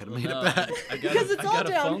way I could have made No, it back. I got Because a, it's I got all a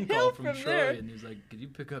phone downhill call from from Troy, there. and he was like, "Could you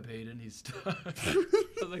pick up Hayden? He's stuck." I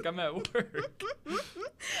was like, "I'm at work."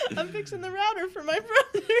 I'm fixing the router for my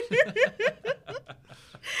brother.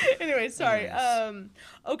 Anyway, sorry. Anyways.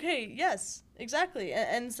 Okay, yes, exactly.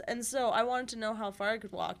 And so I wanted to know how far I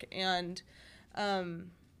could walk, and I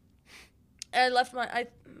left my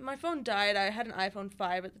phone died. I had an iPhone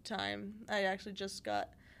 5 at the time. I actually just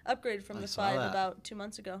got upgraded from I the saw 5 that. about 2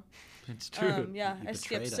 months ago. It's true. Yeah, You I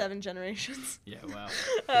skipped betrayed it. 7 generations. Yeah. Wow.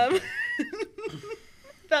 Um,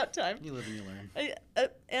 about time. You live and you learn.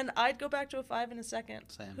 And I'd go back to a 5 in a second.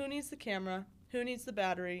 Same. Who needs the camera? Who needs the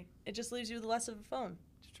battery? It just leaves you with less of a phone.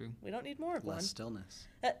 It's true. We don't need more of one. Less stillness.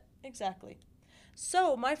 Exactly.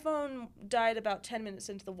 So my phone died about 10 minutes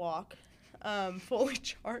into the walk, fully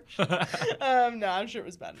charged. No, I'm sure it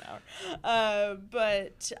was about an hour.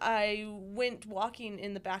 But I went walking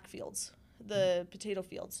in the backfields, the potato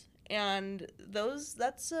fields, and that's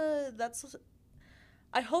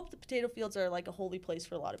I hope the potato fields are like a holy place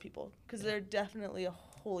for a lot of people, because they're definitely a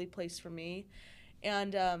holy place for me.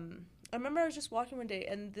 And I remember I was just walking one day,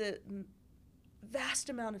 and the vast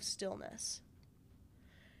amount of stillness.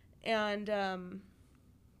 And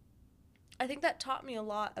I think that taught me a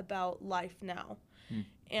lot about life now.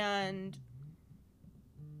 And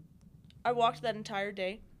I walked that entire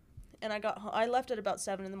day, and I left at about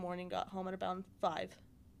 7 in the morning, got home at about 5.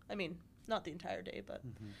 I mean, not the entire day, but...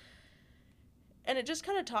 And it just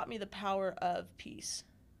kind of taught me the power of peace.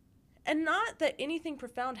 And not that anything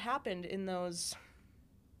profound happened in those...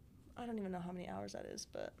 I don't even know how many hours that is,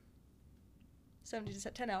 but... 10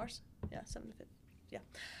 hours? Yeah, 7 to 50. Yeah.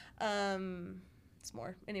 It's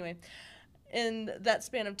more. Anyway, in that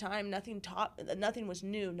span of time, nothing was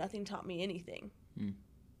new. Nothing taught me anything.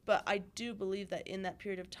 But I do believe that in that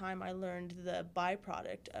period of time, I learned the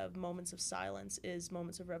byproduct of moments of silence is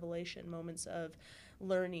moments of revelation, moments of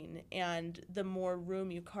learning. And the more room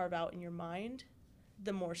you carve out in your mind,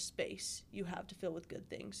 the more space you have to fill with good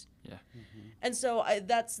things. Yeah. And so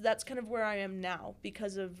that's kind of where I am now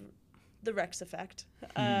because of the Rex effect.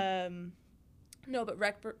 No, but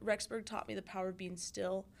Rexburg taught me the power of being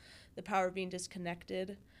still, the power of being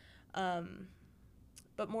disconnected.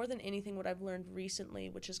 But more than anything, what I've learned recently,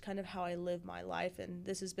 which is kind of how I live my life, and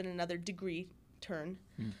this has been another degree turn,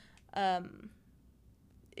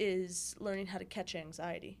 is learning how to catch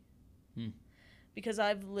anxiety. Because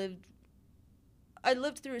I lived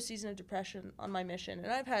through a season of depression on my mission,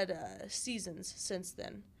 and I've had seasons since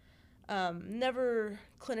then. Never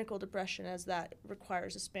clinical depression, as that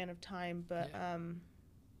requires a span of time, but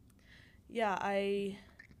yeah,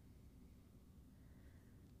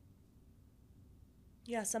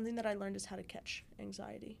 Yeah, something that I learned is how to catch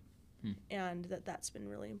anxiety. And that's been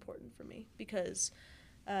really important for me because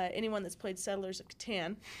anyone that's played Settlers of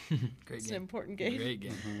Catan, Great it's game. an important game. Great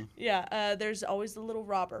game. Yeah, there's always the little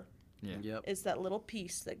robber. Yeah. Yep. It's that little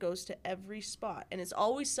piece that goes to every spot, and it's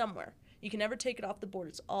always somewhere. You can never take it off the board.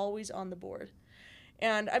 It's always on the board.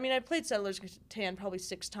 And, I mean, I played Settlers of Catan probably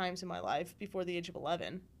 6 times in my life before the age of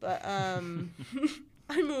 11, but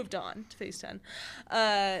I moved on to phase 10.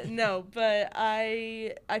 No, but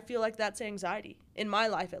I feel like that's anxiety, in my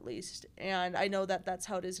life at least, and I know that that's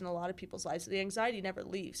how it is in a lot of people's lives. The anxiety never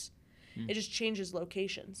leaves. It just changes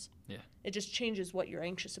locations. Yeah. It just changes what you're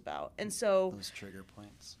anxious about. And so... Those trigger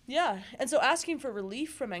points. Yeah, and so asking for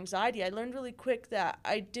relief from anxiety, I learned really quick that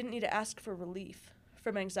I didn't need to ask for relief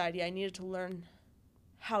from anxiety. I needed to learn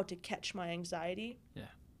how to catch my anxiety. Yeah.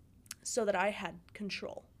 So that I had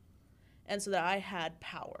control, and so that I had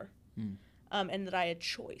power, and that I had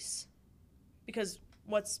choice. Because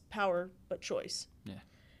what's power but choice? Yeah.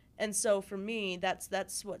 And so for me, that's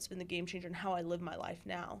what's been the game changer in how I live my life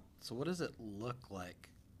now. So what does it look like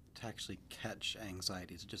to actually catch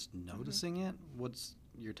anxiety? Is it just noticing it? What's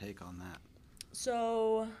your take on that?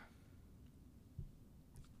 So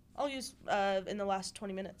I'll use in the last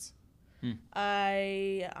 20 minutes.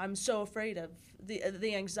 I'm so afraid of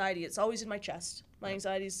the anxiety. It's always in my chest. My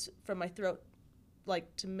anxiety's from my throat,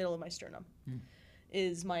 like to middle of my sternum,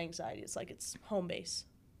 is my anxiety. It's like it's home base.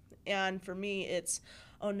 And for me, it's,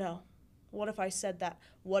 oh no, what if I said that?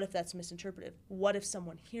 What if that's misinterpreted? What if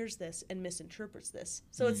someone hears this and misinterprets this?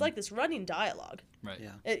 So it's like this running dialogue. Right.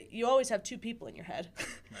 Yeah. You always have 2 people in your head.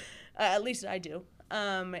 At least I do.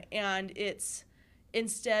 And it's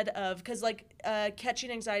instead of, because like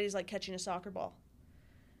catching anxiety is like catching a soccer ball.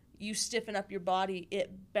 You stiffen up your body,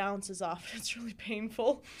 it bounces off. It's really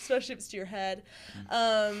painful, especially if it's to your head.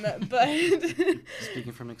 But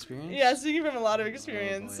Speaking from experience? yeah, speaking from a lot of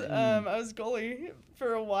experience, boy. I was goalie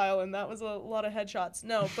for a while, and that was a lot of headshots.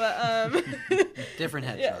 No, but Different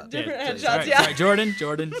headshot. yeah, different headshots. Sorry, Yeah. sorry,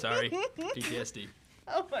 Jordan, sorry. PTSD.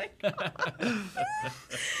 Oh my god.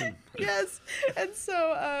 Yes. And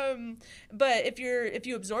so, but if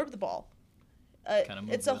you absorb the ball, Kinda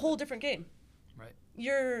move it's a with whole it. different game. Right.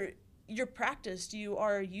 You're practiced. You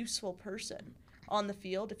are a useful person on the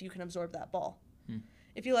field if you can absorb that ball.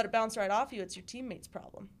 If you let it bounce right off you, it's your teammate's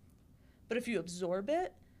problem. But if you absorb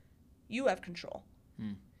it, you have control.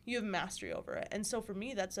 You have mastery over it. And so for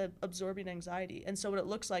me, that's absorbing anxiety. And so what it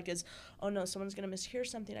looks like is, oh no, someone's going to mishear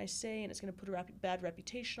something I say, and it's going to put a bad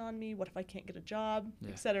reputation on me. What if I can't get a job,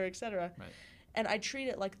 et cetera, et cetera. Right. And I treat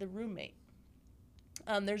it like the roommate.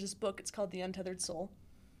 There's this book. It's called The Untethered Soul.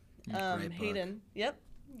 Great book. Hayden. Yep.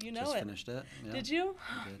 You know Just it. finished it. Yeah. Did you?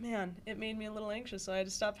 I did. Man, it made me a little anxious, so I had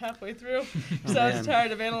to stop halfway through because I was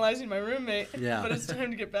tired of analyzing my roommate. Yeah. But it's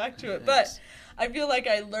time to get back to it. Thanks. But I feel like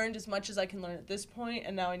I learned as much as I can learn at this point,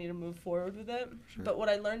 and now I need to move forward with it. Sure. But what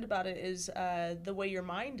I learned about it is the way your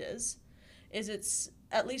mind is it's,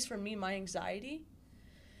 at least for me, my anxiety.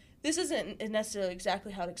 This isn't necessarily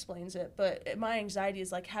exactly how it explains it, but my anxiety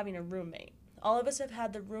is like having a roommate. All of us have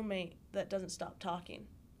had the roommate that doesn't stop talking.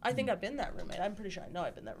 I think I've been that roommate. I'm pretty sure I know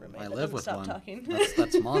I've been that roommate I that live doesn't with stop one. talking.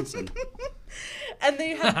 That's Monson. And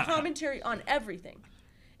they have commentary on everything.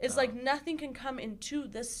 It's like nothing can come into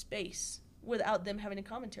this space without them having a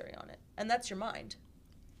commentary on it. And that's your mind.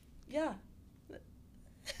 Yeah.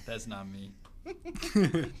 That's not me.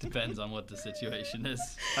 Depends on what the situation is.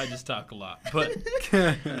 I just talk a lot, but I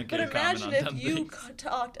don't But care to comment imagine on if dumb you things.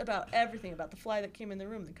 talked about everything, about the fly that came in the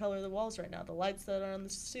room, the color of the walls right now, the lights that are on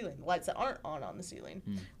the ceiling, the lights that aren't on the ceiling,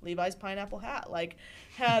 Levi's pineapple hat, like,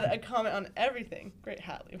 had a comment on everything. Great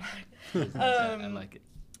hat, Levi. I like it.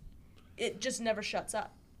 It just never shuts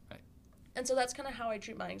up. Right. And so that's kind of how I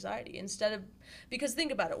treat my anxiety. Instead of, because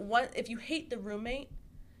think about it, if you hate the roommate,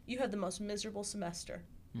 you have the most miserable semester.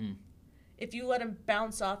 If you let him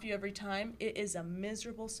bounce off you every time, it is a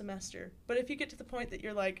miserable semester. But if you get to the point that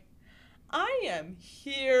you're like, I am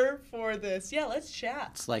here for this. Yeah, let's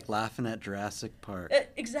chat. It's like laughing at Jurassic Park.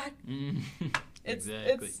 Exactly.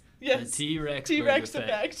 Exactly. It's yes. The T-Rex T-Rex burger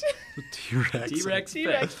effect. T-Rex. T-Rex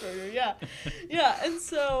T-Rex effect. burger, yeah. Yeah, and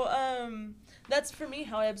so that's for me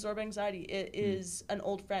how I absorb anxiety. It is an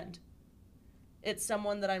old friend. It's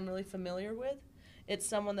someone that I'm really familiar with. It's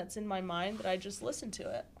someone that's in my mind that I just listen to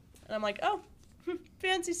it. And I'm like, oh,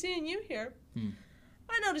 fancy seeing you here.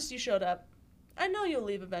 I noticed you showed up. I know you'll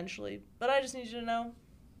leave eventually, but I just need you to know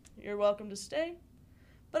you're welcome to stay.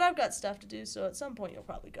 But I've got stuff to do, so at some point you'll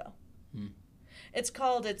probably go. It's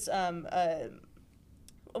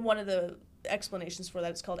one of the explanations for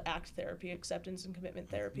that is called ACT therapy, acceptance and commitment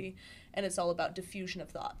therapy, and it's all about diffusion of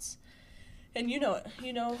thoughts. And you know it.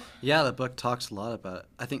 Yeah, the book talks a lot about it.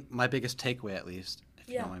 I think my biggest takeaway, at least, if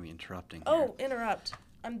you Yeah. don't mind me interrupting Oh, interrupt.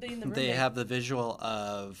 I'm being the roommate. they have the visual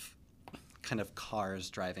of kind of cars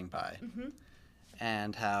driving by. Mm-hmm.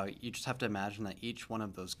 And how you just have to imagine that each one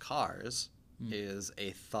of those cars is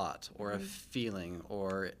a thought or a feeling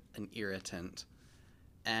or an irritant.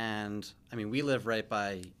 And, I mean, we live right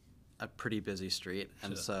by a pretty busy street,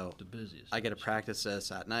 and so the busiest. I get to practice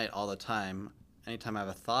this at night all the time. Anytime I have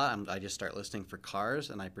a thought, I just start listening for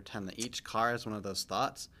cars, and I pretend that each car is one of those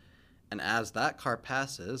thoughts. And as that car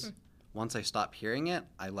passes, once I stop hearing it,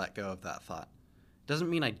 I let go of that thought.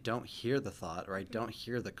 Doesn't mean I don't hear the thought or I don't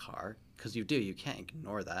hear the car, because you do. You can't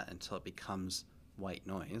ignore that until it becomes white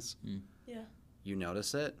noise. Yeah. You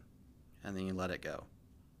notice it, and then you let it go.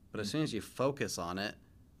 But as soon as you focus on it,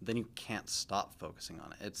 then you can't stop focusing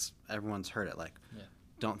on it. Everyone's heard it, like,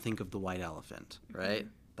 don't think of the white elephant, right?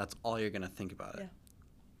 That's all you're going to think about it.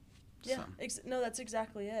 Yeah. So, No, that's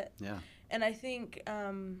exactly it. yeah. And I think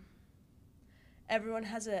everyone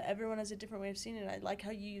has a different way of seeing it. I like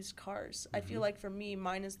how you use cars. I feel like for me,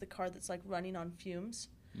 mine is the car that's like running on fumes.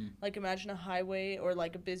 Like imagine a highway or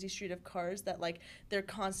like a busy street of cars that like they're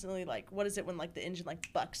constantly like, what is it when like the engine like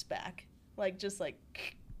bucks back, like just like,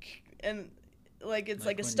 and like it's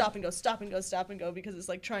like a stop and go because it's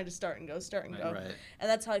like trying to start and go. Right. And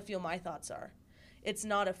that's how I feel my thoughts are. It's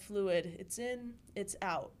not a fluid. It's in, it's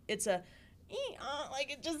out. It's a,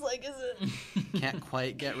 like it just like isn't. Can't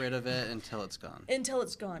quite get rid of it until it's gone. Until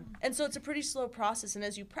it's gone. And so it's a pretty slow process. And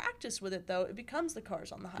as you practice with it, though, it becomes the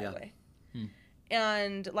cars on the highway.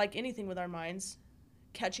 And like anything with our minds,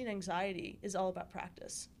 catching anxiety is all about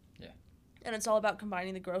practice. Yeah. And it's all about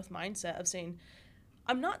combining the growth mindset of saying,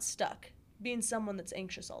 I'm not stuck being someone that's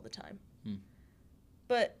anxious all the time.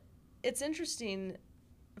 But it's interesting,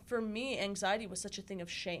 for me, anxiety was such a thing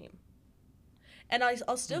of shame. And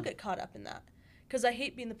I'll still get caught up in that because I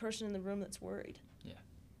hate being the person in the room that's worried. Yeah.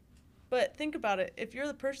 But think about it. If you're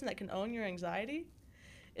the person that can own your anxiety,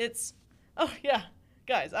 it's, oh, yeah,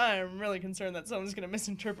 guys, I am really concerned that someone's going to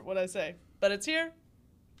misinterpret what I say. But it's here.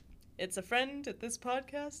 It's a friend at this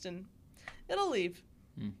podcast, and it'll leave.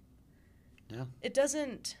 Yeah.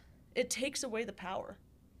 It takes away the power.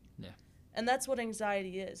 Yeah. And that's what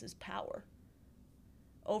anxiety is power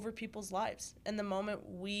over people's lives. And the moment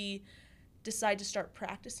we decide to start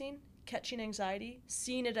practicing catching anxiety,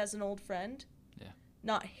 seeing it as an old friend,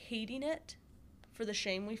 not hating it for the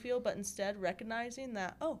shame we feel, but instead recognizing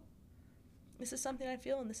that, oh, this is something I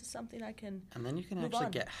feel and this is something I can And then you can move actually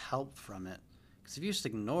on. get help from it. Because if you just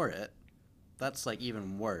ignore it, that's like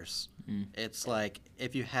even worse. It's like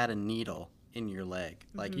if you had a needle in your leg.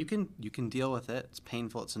 Like you can deal with it. It's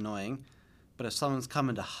painful, it's annoying. But if someone's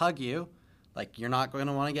coming to hug you, like you're not going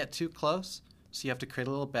to want to get too close. So you have to create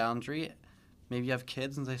a little boundary. Maybe you have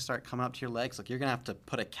kids and they start coming up to your legs. Like you're going to have to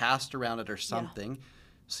put a cast around it or something.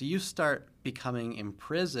 So you start becoming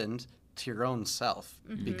imprisoned to your own self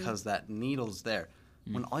because that needle's there.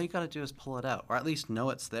 When all you got to do is pull it out, or at least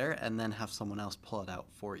know it's there, and then have someone else pull it out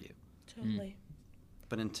for you. Totally.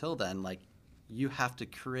 But until then, like, you have to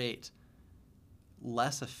create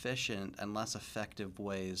less efficient and less effective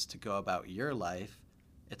ways to go about your life.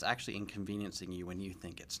 It's actually inconveniencing you when you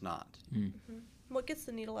think it's not. What gets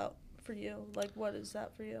the needle out for you? Like, what is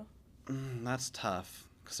that for you? That's tough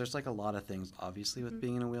because there's like a lot of things, obviously, with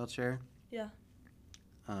being in a wheelchair. Yeah.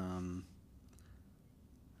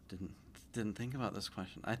 Didn't think about this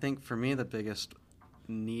question. I think for me the biggest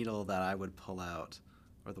needle that I would pull out,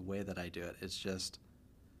 or the way that I do it, is just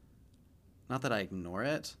not that I ignore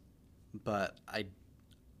it, but I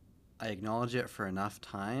acknowledge it for enough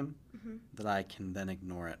time that I can then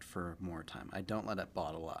ignore it for more time. I don't let it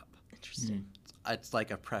bottle up. Interesting. It's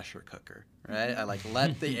like a pressure cooker, right? I like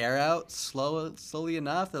let the air out slowly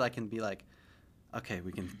enough that I can be like, okay,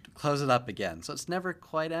 we can close it up again. So it's never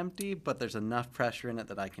quite empty, but there's enough pressure in it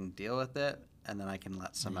that I can deal with it, and then I can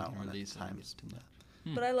let some out when it's time to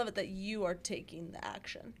let. But I love it that you are taking the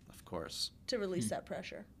action Of course. to release that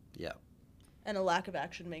pressure. Yeah. And a lack of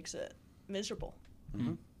action makes it miserable.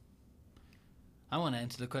 I want to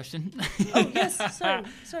answer the question. Oh, yes. Sorry.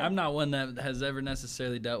 I'm not one that has ever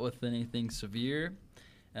necessarily dealt with anything severe.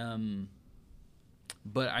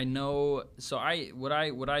 But I know, so what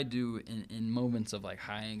I do in moments of like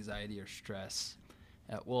high anxiety or stress,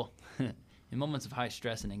 in moments of high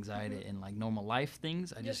stress and anxiety in like normal life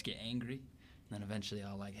things, I just get angry, and then eventually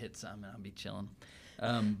I'll like hit something and I'll be chilling,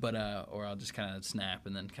 or I'll just kind of snap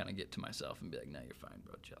and then kind of get to myself and be like, no, you're fine,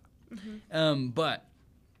 bro, chill. But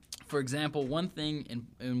for example, one thing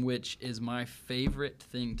in which is my favorite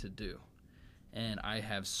thing to do, and I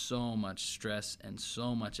have so much stress and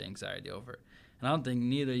so much anxiety over, and I don't think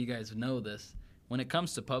neither of you guys know this. When it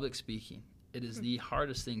comes to public speaking, it is the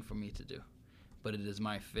hardest thing for me to do, but it is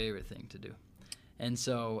my favorite thing to do. And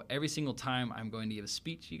so every single time I'm going to give a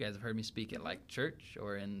speech, you guys have heard me speak at like church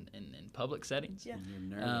or in public settings. Yeah.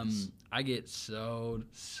 You're nervous. I get so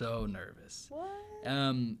nervous. What?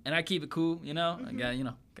 And I keep it cool,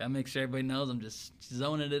 I gotta make sure everybody knows I'm just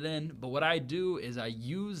zoning it in. But what I do is I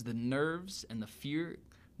use the nerves and the fear.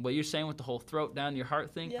 What you're saying with the whole throat down your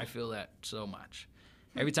heart thing, Yeah. I feel that so much.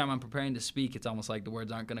 Every time I'm preparing to speak, it's almost like the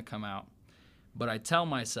words aren't gonna come out. But I tell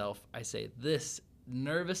myself, I say, this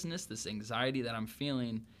nervousness, this anxiety that I'm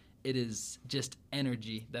feeling, it is just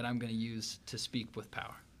energy that I'm going to use to speak with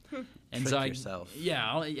power. And Trick so yourself.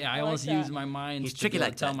 I like almost that. use my mind He's to tricky be able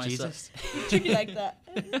like to tell that, myself. Jesus. Tricky like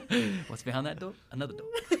that. What's behind that door? Another door.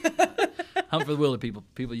 Hunt for the Wilder, people.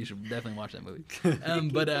 People, you should definitely watch that movie.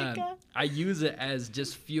 But I use it as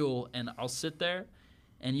just fuel, and I'll sit there,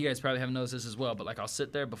 and you guys probably haven't noticed this as well, but like I'll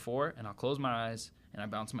sit there before, and I'll close my eyes, and I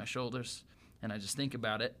bounce my shoulders, and I just think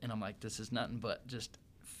about it, and I'm like, this is nothing but just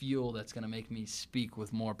fuel that's going to make me speak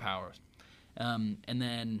with more power. And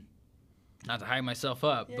then, not to hype myself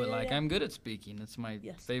up, but yeah. I'm good at speaking. It's my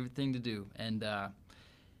favorite thing to do. And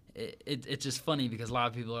it's just funny because a lot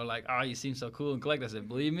of people are like, oh, you seem so cool and collected. I said,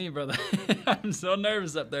 believe me, brother, I'm so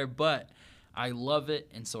nervous up there, but I love it.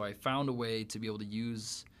 And so I found a way to be able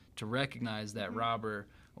to recognize that robber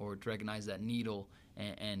or to recognize that needle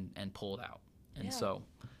and pull it out. And so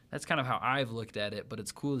that's kind of how I've looked at it, but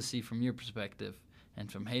it's cool to see from your perspective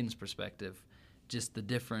and from Hayden's perspective just the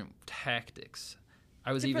different tactics.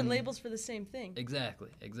 Different labels for the same thing. Exactly.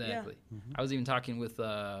 I was even talking with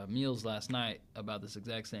Meals last night about this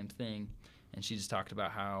exact same thing, and she just talked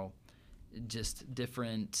about how just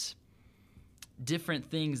different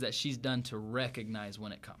things that she's done to recognize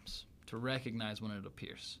when it comes, to recognize when it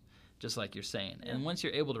appears, just like you're saying. Yeah. And once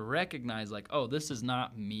you're able to recognize, like, oh, this is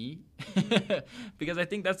not me, because I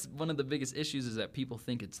think that's one of the biggest issues is that people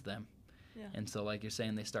think it's them. Yeah. And so, like you're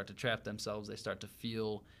saying, they start to trap themselves. They start to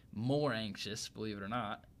feel more anxious, believe it or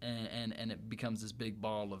not, and it becomes this big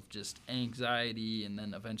ball of just anxiety and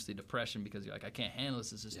then eventually depression because you're like, I can't handle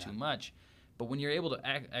this. This is too much. But when you're able to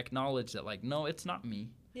acknowledge that, like, no, it's not me.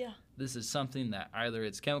 Yeah. This is something that either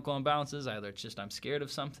it's chemical imbalances, either it's just I'm scared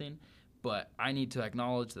of something, but I need to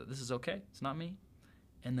acknowledge that this is okay. It's not me.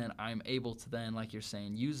 And then I'm able to then, like you're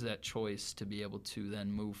saying, use that choice to be able to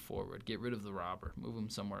then move forward, get rid of the robber, move him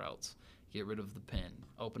somewhere else, get rid of the pin,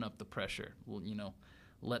 open up the pressure,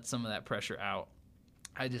 let some of that pressure out.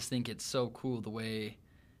 I just think it's so cool the way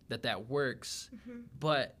that works. Mm-hmm.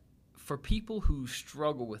 But for people who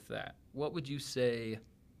struggle with that, what would you say?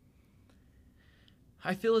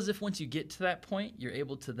 I feel as if once you get to that point, you're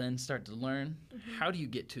able to then start to learn. Mm-hmm. How do you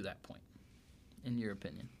get to that point, in your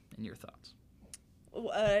opinion, in your thoughts?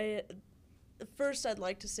 First, I'd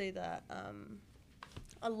like to say that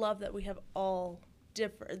I love that we have all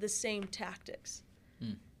the same tactics.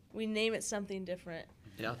 We name it something different.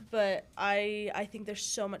 Yeah. But I think there's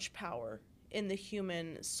so much power in the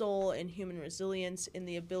human soul and human resilience, in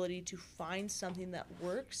the ability to find something that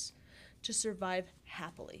works to survive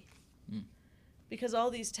happily. Because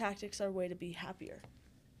all these tactics are a way to be happier.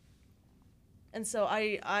 And so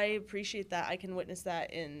I appreciate that. I can witness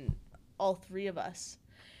that in all three of us.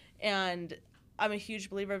 And I'm a huge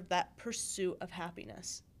believer of that pursuit of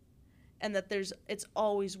happiness. And that it's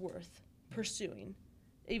always worth pursuing.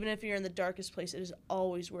 Even if you're in the darkest place, it is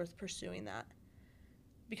always worth pursuing that.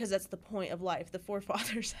 Because that's the point of life. The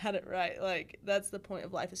forefathers had it right. Like, that's the point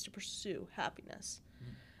of life, is to pursue happiness.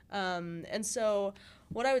 And so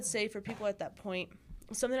what I would say for people at that point,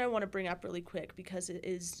 something I want to bring up really quick because it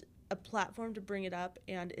is a platform to bring it up,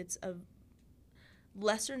 and it's a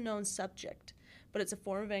lesser known subject, but it's a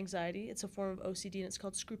form of anxiety, it's a form of OCD, and it's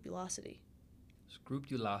called scrupulosity.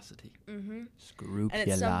 Scrupulosity. Mm-hmm.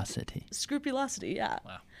 Scrupulosity. Scrupulosity, yeah.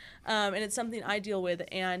 Wow. And it's something I deal with,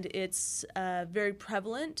 and it's very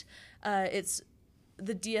prevalent. It's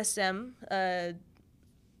the DSM,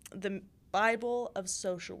 the Bible of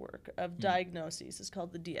social work, of diagnoses, is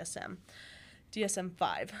called the DSM.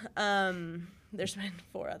 DSM-5. There's been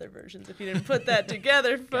 4 other versions if you didn't put that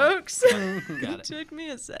together, folks. Got it. Took me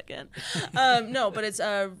a second. No, but it's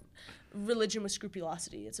religion with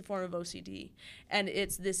scrupulosity. It's a form of OCD. And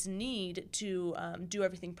it's this need to do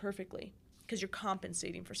everything perfectly because you're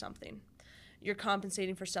compensating for something. You're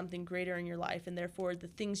compensating for something greater in your life, and therefore the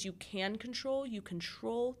things you can control, you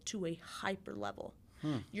control to a hyper level.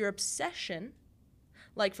 Your obsession,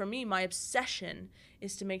 like for me, my obsession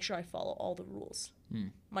is to make sure I follow all the rules.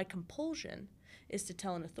 My compulsion is to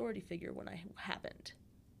tell an authority figure when I haven't.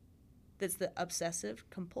 That's the obsessive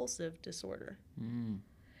compulsive disorder.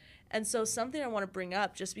 And so something I want to bring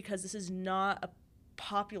up, just because this is not a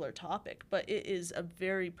popular topic, but it is a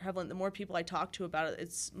very prevalent. The more people I talk to about it,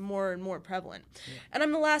 it's more and more prevalent. And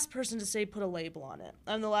I'm the last person to say put a label on it.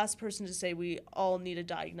 I'm the last person to say we all need a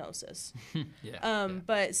diagnosis.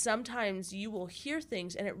 But sometimes you will hear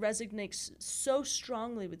things and it resonates so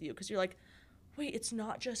strongly with you because you're like, wait, it's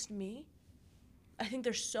not just me. I think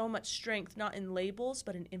there's so much strength, not in labels,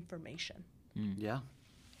 but in information. Yeah.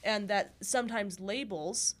 And that sometimes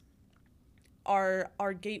labels are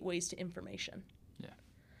gateways to information. Yeah.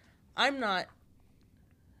 I'm not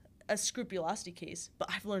a scrupulosity case, but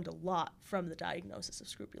I've learned a lot from the diagnosis of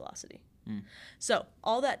scrupulosity. So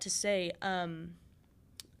all that to say,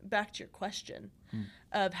 back to your question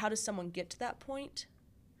of how does someone get to that point?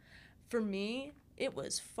 For me, it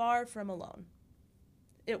was far from alone.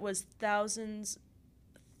 It was thousands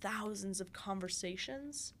of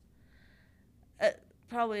conversations,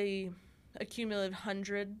 probably a cumulative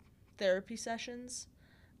 100 therapy sessions.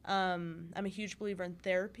 I'm a huge believer in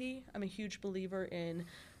therapy. I'm a huge believer in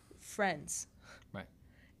friends. Right.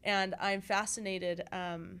 And I'm fascinated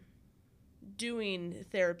doing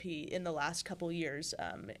therapy in the last couple years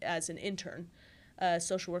as an intern,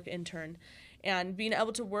 social work intern, and being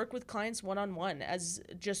able to work with clients one-on-one as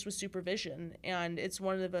just with supervision. And it's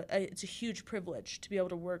it's a huge privilege to be able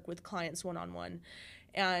to work with clients one-on-one.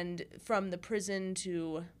 And from the prison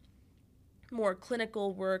to more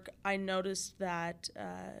clinical work, I noticed that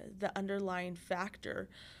the underlying factor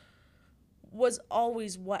was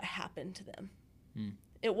always what happened to them.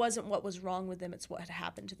 It wasn't what was wrong with them, it's what had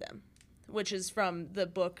happened to them, which is from the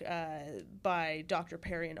book by Dr.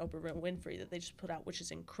 Perry and Oprah Winfrey that they just put out, which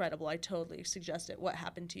is incredible. I totally suggest it. What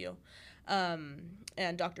Happened to You?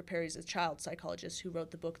 And Dr. Perry's a child psychologist who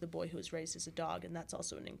wrote the book The Boy Who Was Raised as a Dog, and that's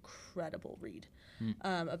also an incredible read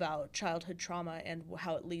about childhood trauma and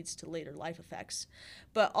how it leads to later life effects.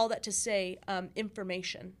 But all that to say,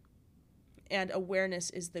 information and awareness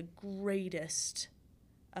is the greatest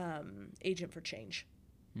agent for change.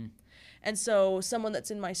 And so someone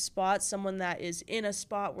that's in my spot, someone that is in a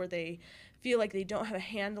spot where they feel like they don't have a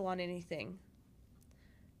handle on anything,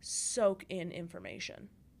 soak in information.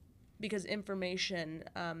 Because information,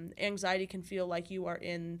 anxiety can feel like you are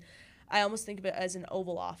in, I almost think of it as an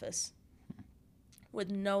Oval Office with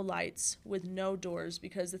no lights, with no doors,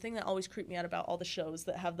 because the thing that always creeped me out about all the shows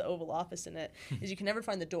that have the Oval Office in it is you can never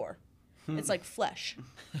find the door. It's like flesh.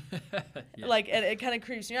 Like, it kind of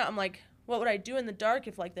creeps me out. I'm like, what would I do in the dark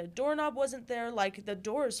if, like, the doorknob wasn't there? Like, the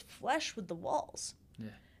door is flesh with the walls.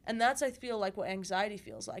 Yeah. And that's, I feel like, what anxiety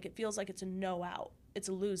feels like. It feels like it's a no out. It's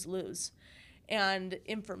a lose-lose. And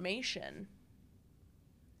information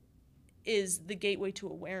is the gateway to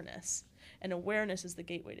awareness. And awareness is the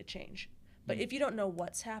gateway to change. But if you don't know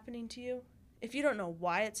what's happening to you, if you don't know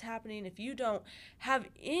why it's happening, if you don't have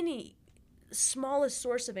any smallest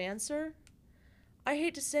source of answer, I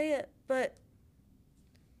hate to say it, but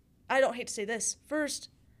I don't hate to say this. First,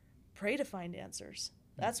 pray to find answers.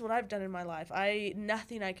 That's what I've done in my life.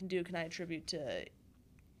 Nothing I can do can I attribute to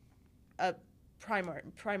a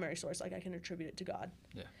primary source. Like, I can attribute it to God.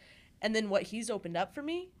 Yeah. And then what he's opened up for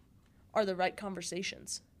me are the right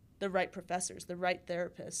conversations, the right professors, the right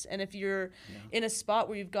therapists. And if you're in a spot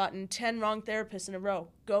where you've gotten 10 wrong therapists in a row,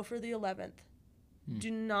 go for the 11th. Do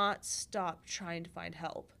not stop trying to find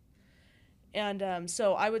help. And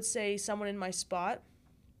so I would say someone in my spot,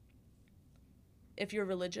 if you're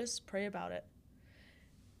religious, pray about it.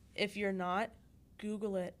 If you're not,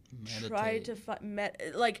 Google it. Meditate.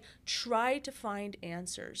 Try to find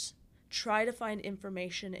answers. Try to find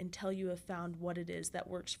information until you have found what it is that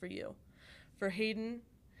works for you. For Hayden,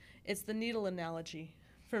 it's the needle analogy.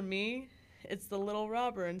 For me, it's the little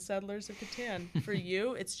robber in Settlers of Catan. For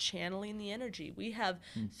you, it's channeling the energy. We have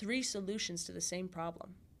 3 solutions to the same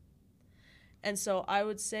problem. And so I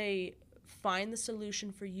would say find the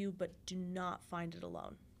solution for you, but do not find it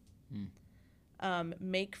alone.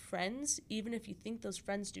 Make friends, even if you think those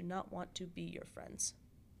friends do not want to be your friends.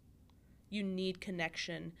 You need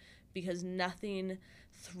connection because nothing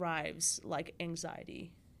thrives like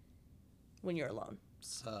anxiety when you're alone.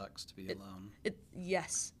 Sucks to be alone.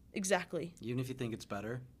 Yes, exactly. Even if you think it's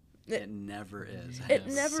better, it never is. It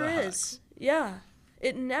never sucks. is. Yeah,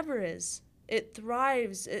 it never is. It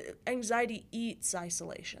thrives. Anxiety eats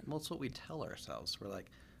isolation. Well, it's what we tell ourselves. We're like,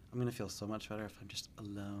 I'm going to feel so much better if I'm just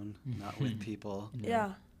alone, not with people.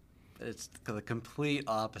 Yeah. But it's the complete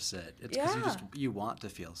opposite. It's because you want to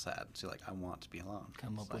feel sad. So you're like, I want to be alone.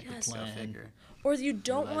 Come up It's with a like, go plan. figure. Or you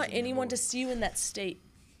don't want Realizing anyone that to see you in that state.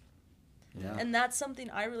 Yeah. And that's something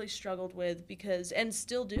I really struggled with and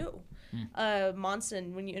still do.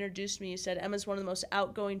 Monson, when you introduced me, you said, Emma's one of the most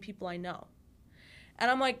outgoing people I know.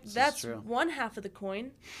 And I'm like, This is that's true. one half of the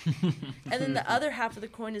coin. And then the other half of the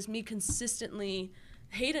coin is me consistently.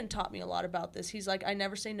 Hayden taught me a lot about this. He's like, I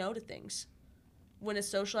never say no to things. When a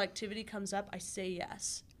social activity comes up, I say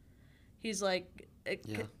yes. He's like,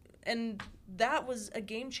 and that was a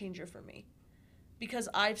game changer for me. Because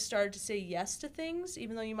I've started to say yes to things,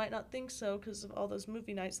 even though you might not think so because of all those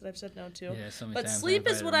movie nights that I've said no to. Yeah, so many But times sleep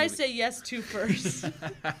I've is had what a I movie- say yes to first.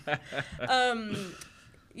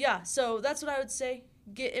 Yeah, so that's what I would say.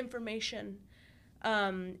 Get information.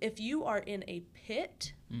 If you are in a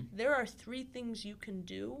pit, there are 3 things you can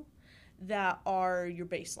do that are your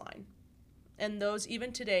baseline. And those,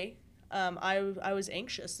 even today, I was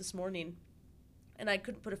anxious this morning, and I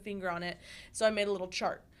couldn't put a finger on it, so I made a little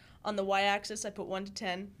chart. On the y-axis, I put 1 to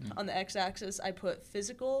 10. On the x-axis, I put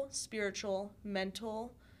physical, spiritual,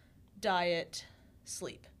 mental, diet,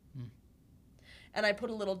 sleep. And I put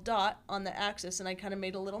a little dot on the axis, and I kind of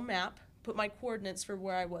made a little map, put my coordinates for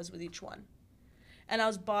where I was with each one. And I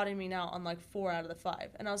was bottoming out on like 4 out of the 5.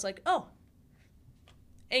 And I was like, oh,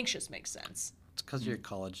 anxious makes sense. It's because you're a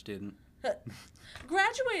college student.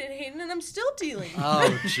 Graduated, Hayden, and I'm still dealing.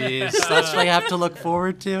 Oh, jeez. That's what I have to look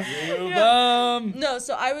forward to? No,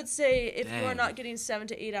 so I would say if you are Dang. not getting 7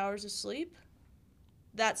 to 8 hours of sleep,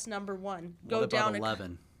 that's number 1. Go What down about a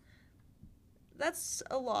 11? That's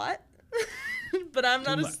a lot. But I'm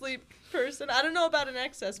not a much. sleep person. I don't know about an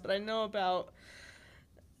excess, but I know about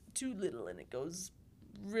too little and it goes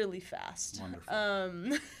really fast.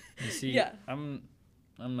 Wonderful. You see, Yeah. I'm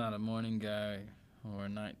not a morning guy or a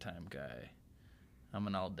nighttime guy. I'm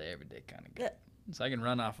an all day, every day kind of guy. Yeah. So I can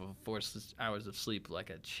run off of 4 hours of sleep like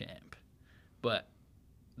a champ. But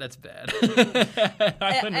that's bad.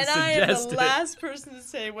 I wouldn't And I am the suggest it. last person to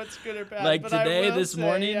say what's good or bad. Like but I today, will this say,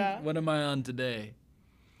 morning, yeah. what am I on today?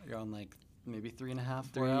 You're on like maybe 3.5, 4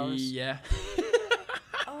 3, hours? yeah.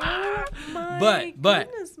 Oh my But-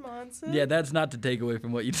 goodness, Monson. Yeah, that's not to take away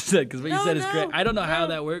from what you said, because what you said is great. I don't know how no.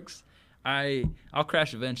 that works. I'll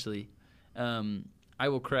crash eventually. I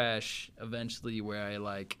will crash eventually where I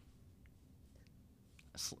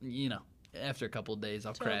after a couple of days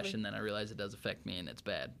I'll crash Totally. and then I realize it does affect me and it's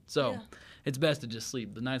bad. So Yeah. it's best to just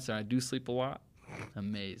sleep. The nights that I do sleep a lot,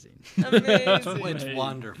 amazing. Amazing. It's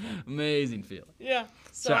wonderful. Amazing feeling. Yeah.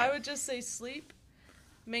 So So- I would just say sleep.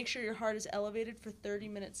 Make sure your heart is elevated for 30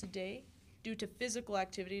 minutes a day due to physical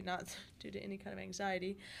activity, not due to any kind of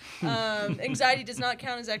anxiety. Anxiety does not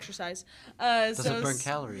count as exercise. Does it burn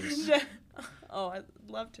calories? Oh, I'd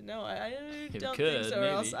love to know. I It don't could, think so, or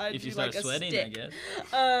maybe. else I'd if do you start like a sweating, stick. I guess.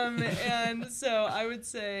 And so I would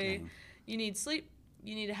say Dang. you need sleep,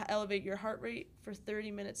 you need to elevate your heart rate for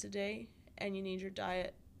 30 minutes a day, and you need your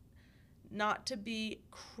diet not to be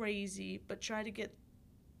crazy, but try to get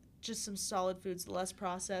just some solid foods, the less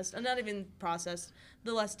processed, and not even processed,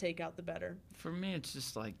 the less takeout, the better. For me, it's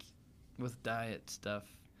just like with diet stuff.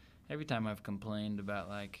 Every time I've complained about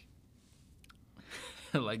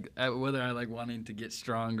whether I like wanting to get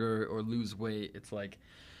stronger or lose weight, it's like,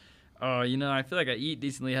 oh, I feel like I eat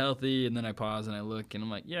decently healthy, and then I pause and I look, and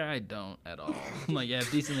I'm like, yeah, I don't at all. I'm like, yeah,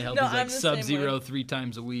 decently healthy No, is I'm like the same Sub-Zero way. 3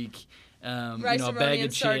 times a week. A Rice-A-Roni bag of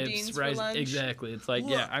and sardines chips, for rice. lunch. Exactly. It's like,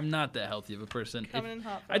 yeah, I'm not that healthy of a person. Coming in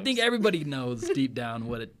hot, I think folks. everybody knows deep down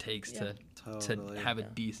what it takes Yeah. to Totally. have a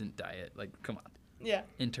decent diet. Like, come on, Yeah,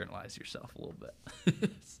 internalize yourself a little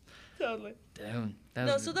bit. totally. Damn.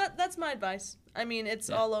 No, so that's my advice. I mean, it's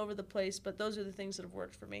Yeah. all over the place, but those are the things that have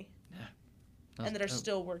worked for me and that are dope.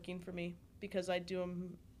 still working for me because I do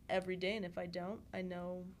them every day, and if I don't, I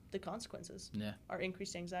know the consequences Yeah. are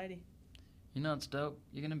increased anxiety. You know, it's dope.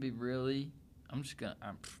 You're gonna be really. I want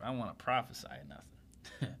to prophesy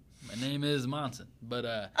nothing. My name is Monson, but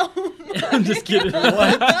I'm just kidding. just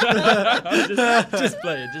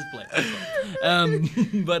play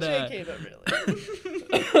it. But JK, but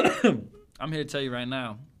really. I'm here to tell you right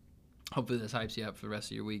now. Hopefully, this hypes you up for the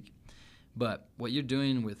rest of your week. But what you're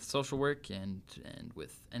doing with social work and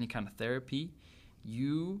with any kind of therapy,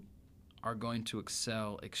 you are going to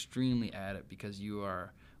excel extremely at it because you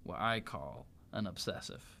are what I call an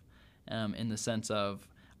obsessive. In the sense of,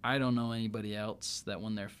 I don't know anybody else that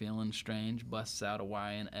when they're feeling strange busts out a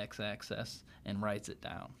Y and X axis and writes it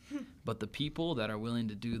down. But the people that are willing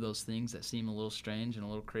to do those things that seem a little strange and a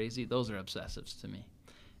little crazy, those are obsessives to me.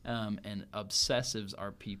 And obsessives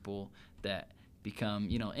are people that become,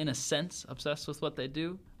 in a sense, obsessed with what they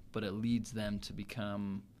do, but it leads them to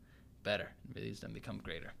become better. It leads them to become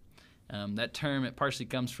greater. That term, it partially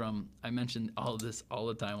comes from, I mentioned all of this all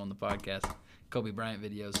the time on the podcast, Kobe Bryant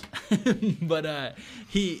videos. But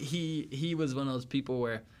he was one of those people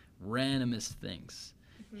where randomest things.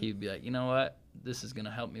 He'd be like, you know what? this is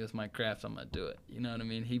gonna help me with my craft. I'm gonna do it. You know what I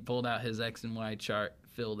mean? He pulled out his X and Y chart,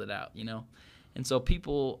 filled it out. You know, and so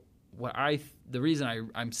people, the reason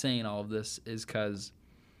I'm saying all of this is because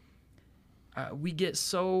we get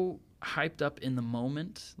so hyped up in the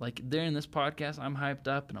moment. Like during this podcast, I'm hyped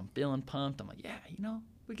up and I'm feeling pumped. I'm like, yeah, you know,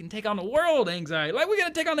 we can take on the world, anxiety. Like we're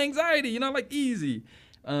gonna take on anxiety, you know, like easy.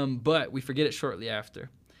 But we forget it shortly after.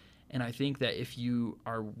 And I think that if you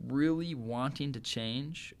are really wanting to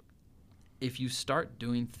change, if you start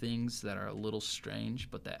doing things that are a little strange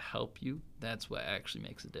but that help you, that's what actually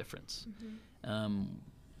makes a difference.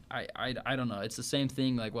 I don't know. It's the same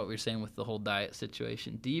thing like what we were saying with the whole diet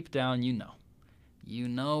situation. Deep down, you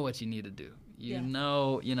know what you need to do. You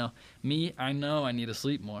know, me, I know I need to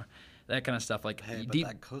sleep more. That kind of stuff. Like Hey, but deep,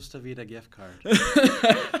 that Costa Vida gift card.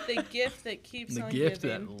 The gift that keeps the on gift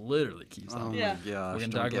giving. that literally keeps Oh on. my Yeah. gosh. We're gonna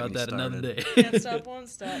don't talk get about me that another started. day. Can't stop, won't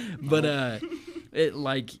stop. But it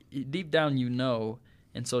like deep down you know,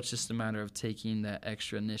 and so it's just a matter of taking that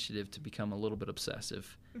extra initiative to become a little bit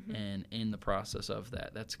obsessive, and in the process of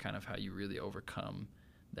that, that's kind of how you really overcome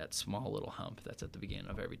that small little hump that's at the beginning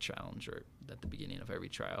of every challenge or at the beginning of every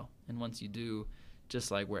trial. And once you do, just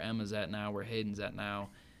like where Emma's at now, where Hayden's at now,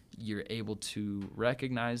 you're able to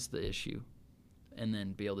recognize the issue and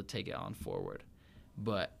then be able to take it on forward.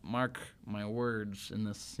 But mark my words in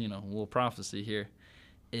this, little prophecy here.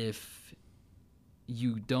 If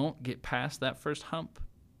you don't get past that first hump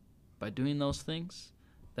by doing those things,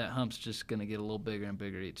 that hump's just going to get a little bigger and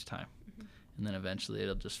bigger each time. And then eventually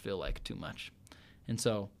it'll just feel like too much. And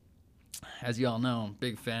so, as you all know, I'm a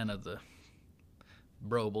big fan of the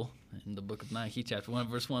Brobel in the book of Nike, chapter 1,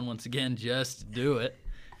 verse 1. Once again, just do it.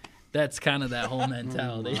 That's kind of that whole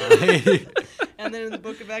mentality. And then in the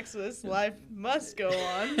book of Exodus, life must go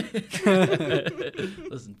on.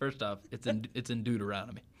 Listen, first off, it's in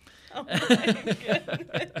Deuteronomy. Oh my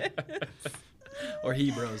goodness. Or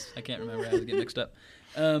Hebrews. I can't remember. I always get mixed up.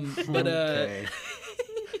 But Okay.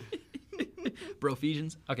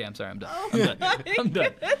 Bro-Ephesians? Okay, I'm sorry. I'm done. Oh I'm done. my I'm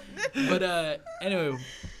done. goodness. But anyway,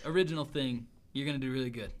 original thing. You're going to do really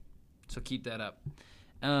good. So keep that up.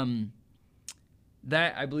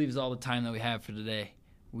 That, I believe, is all the time that we have for today.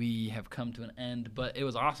 We have come to an end, but it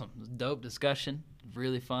was awesome. It was a dope discussion.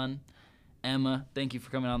 Really fun. Emma, thank you for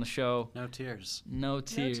coming on the show. No tears. No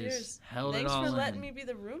tears. No tears. Held Thanks it all for in. letting me be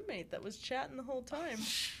the roommate that was chatting the whole time.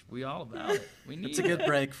 We all about it. We need It's a good that.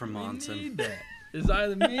 break from We Monson. need that. It's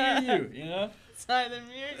either me or you, you know? It's either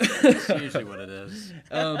me or It's usually what it is.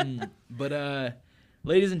 But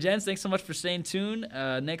ladies and gents, thanks so much for staying tuned.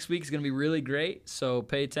 Next week is going to be really great, so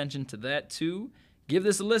pay attention to that too. Give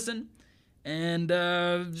this a listen, and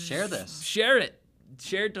Share this. Share it.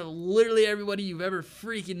 Share it to literally everybody you've ever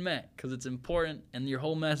freaking met, because it's important. And your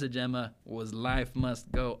whole message, Emma, was life must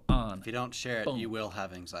go on. If you don't share it, Boom. you will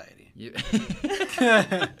have anxiety. You-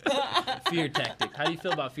 Fear tactics. How do you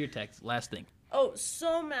feel about fear tactics? Last thing. Oh,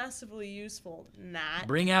 so massively useful. Not.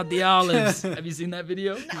 Bring out the olives. Have you seen that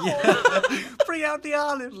video? Bring out the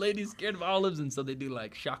olive. Ladies scared of olives, and so they do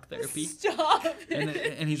like shock therapy. Stop. And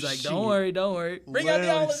he's like, She don't worry. Bring out the literally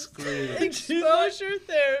olives. screamed. Exposure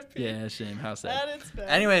therapy. Yeah, shame. How sad. At its best.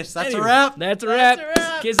 Anyways, that's Anyway, a wrap. That's a That's wrap. a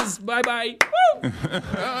wrap. Kisses. Bye-bye.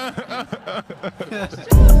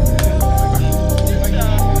 Woo!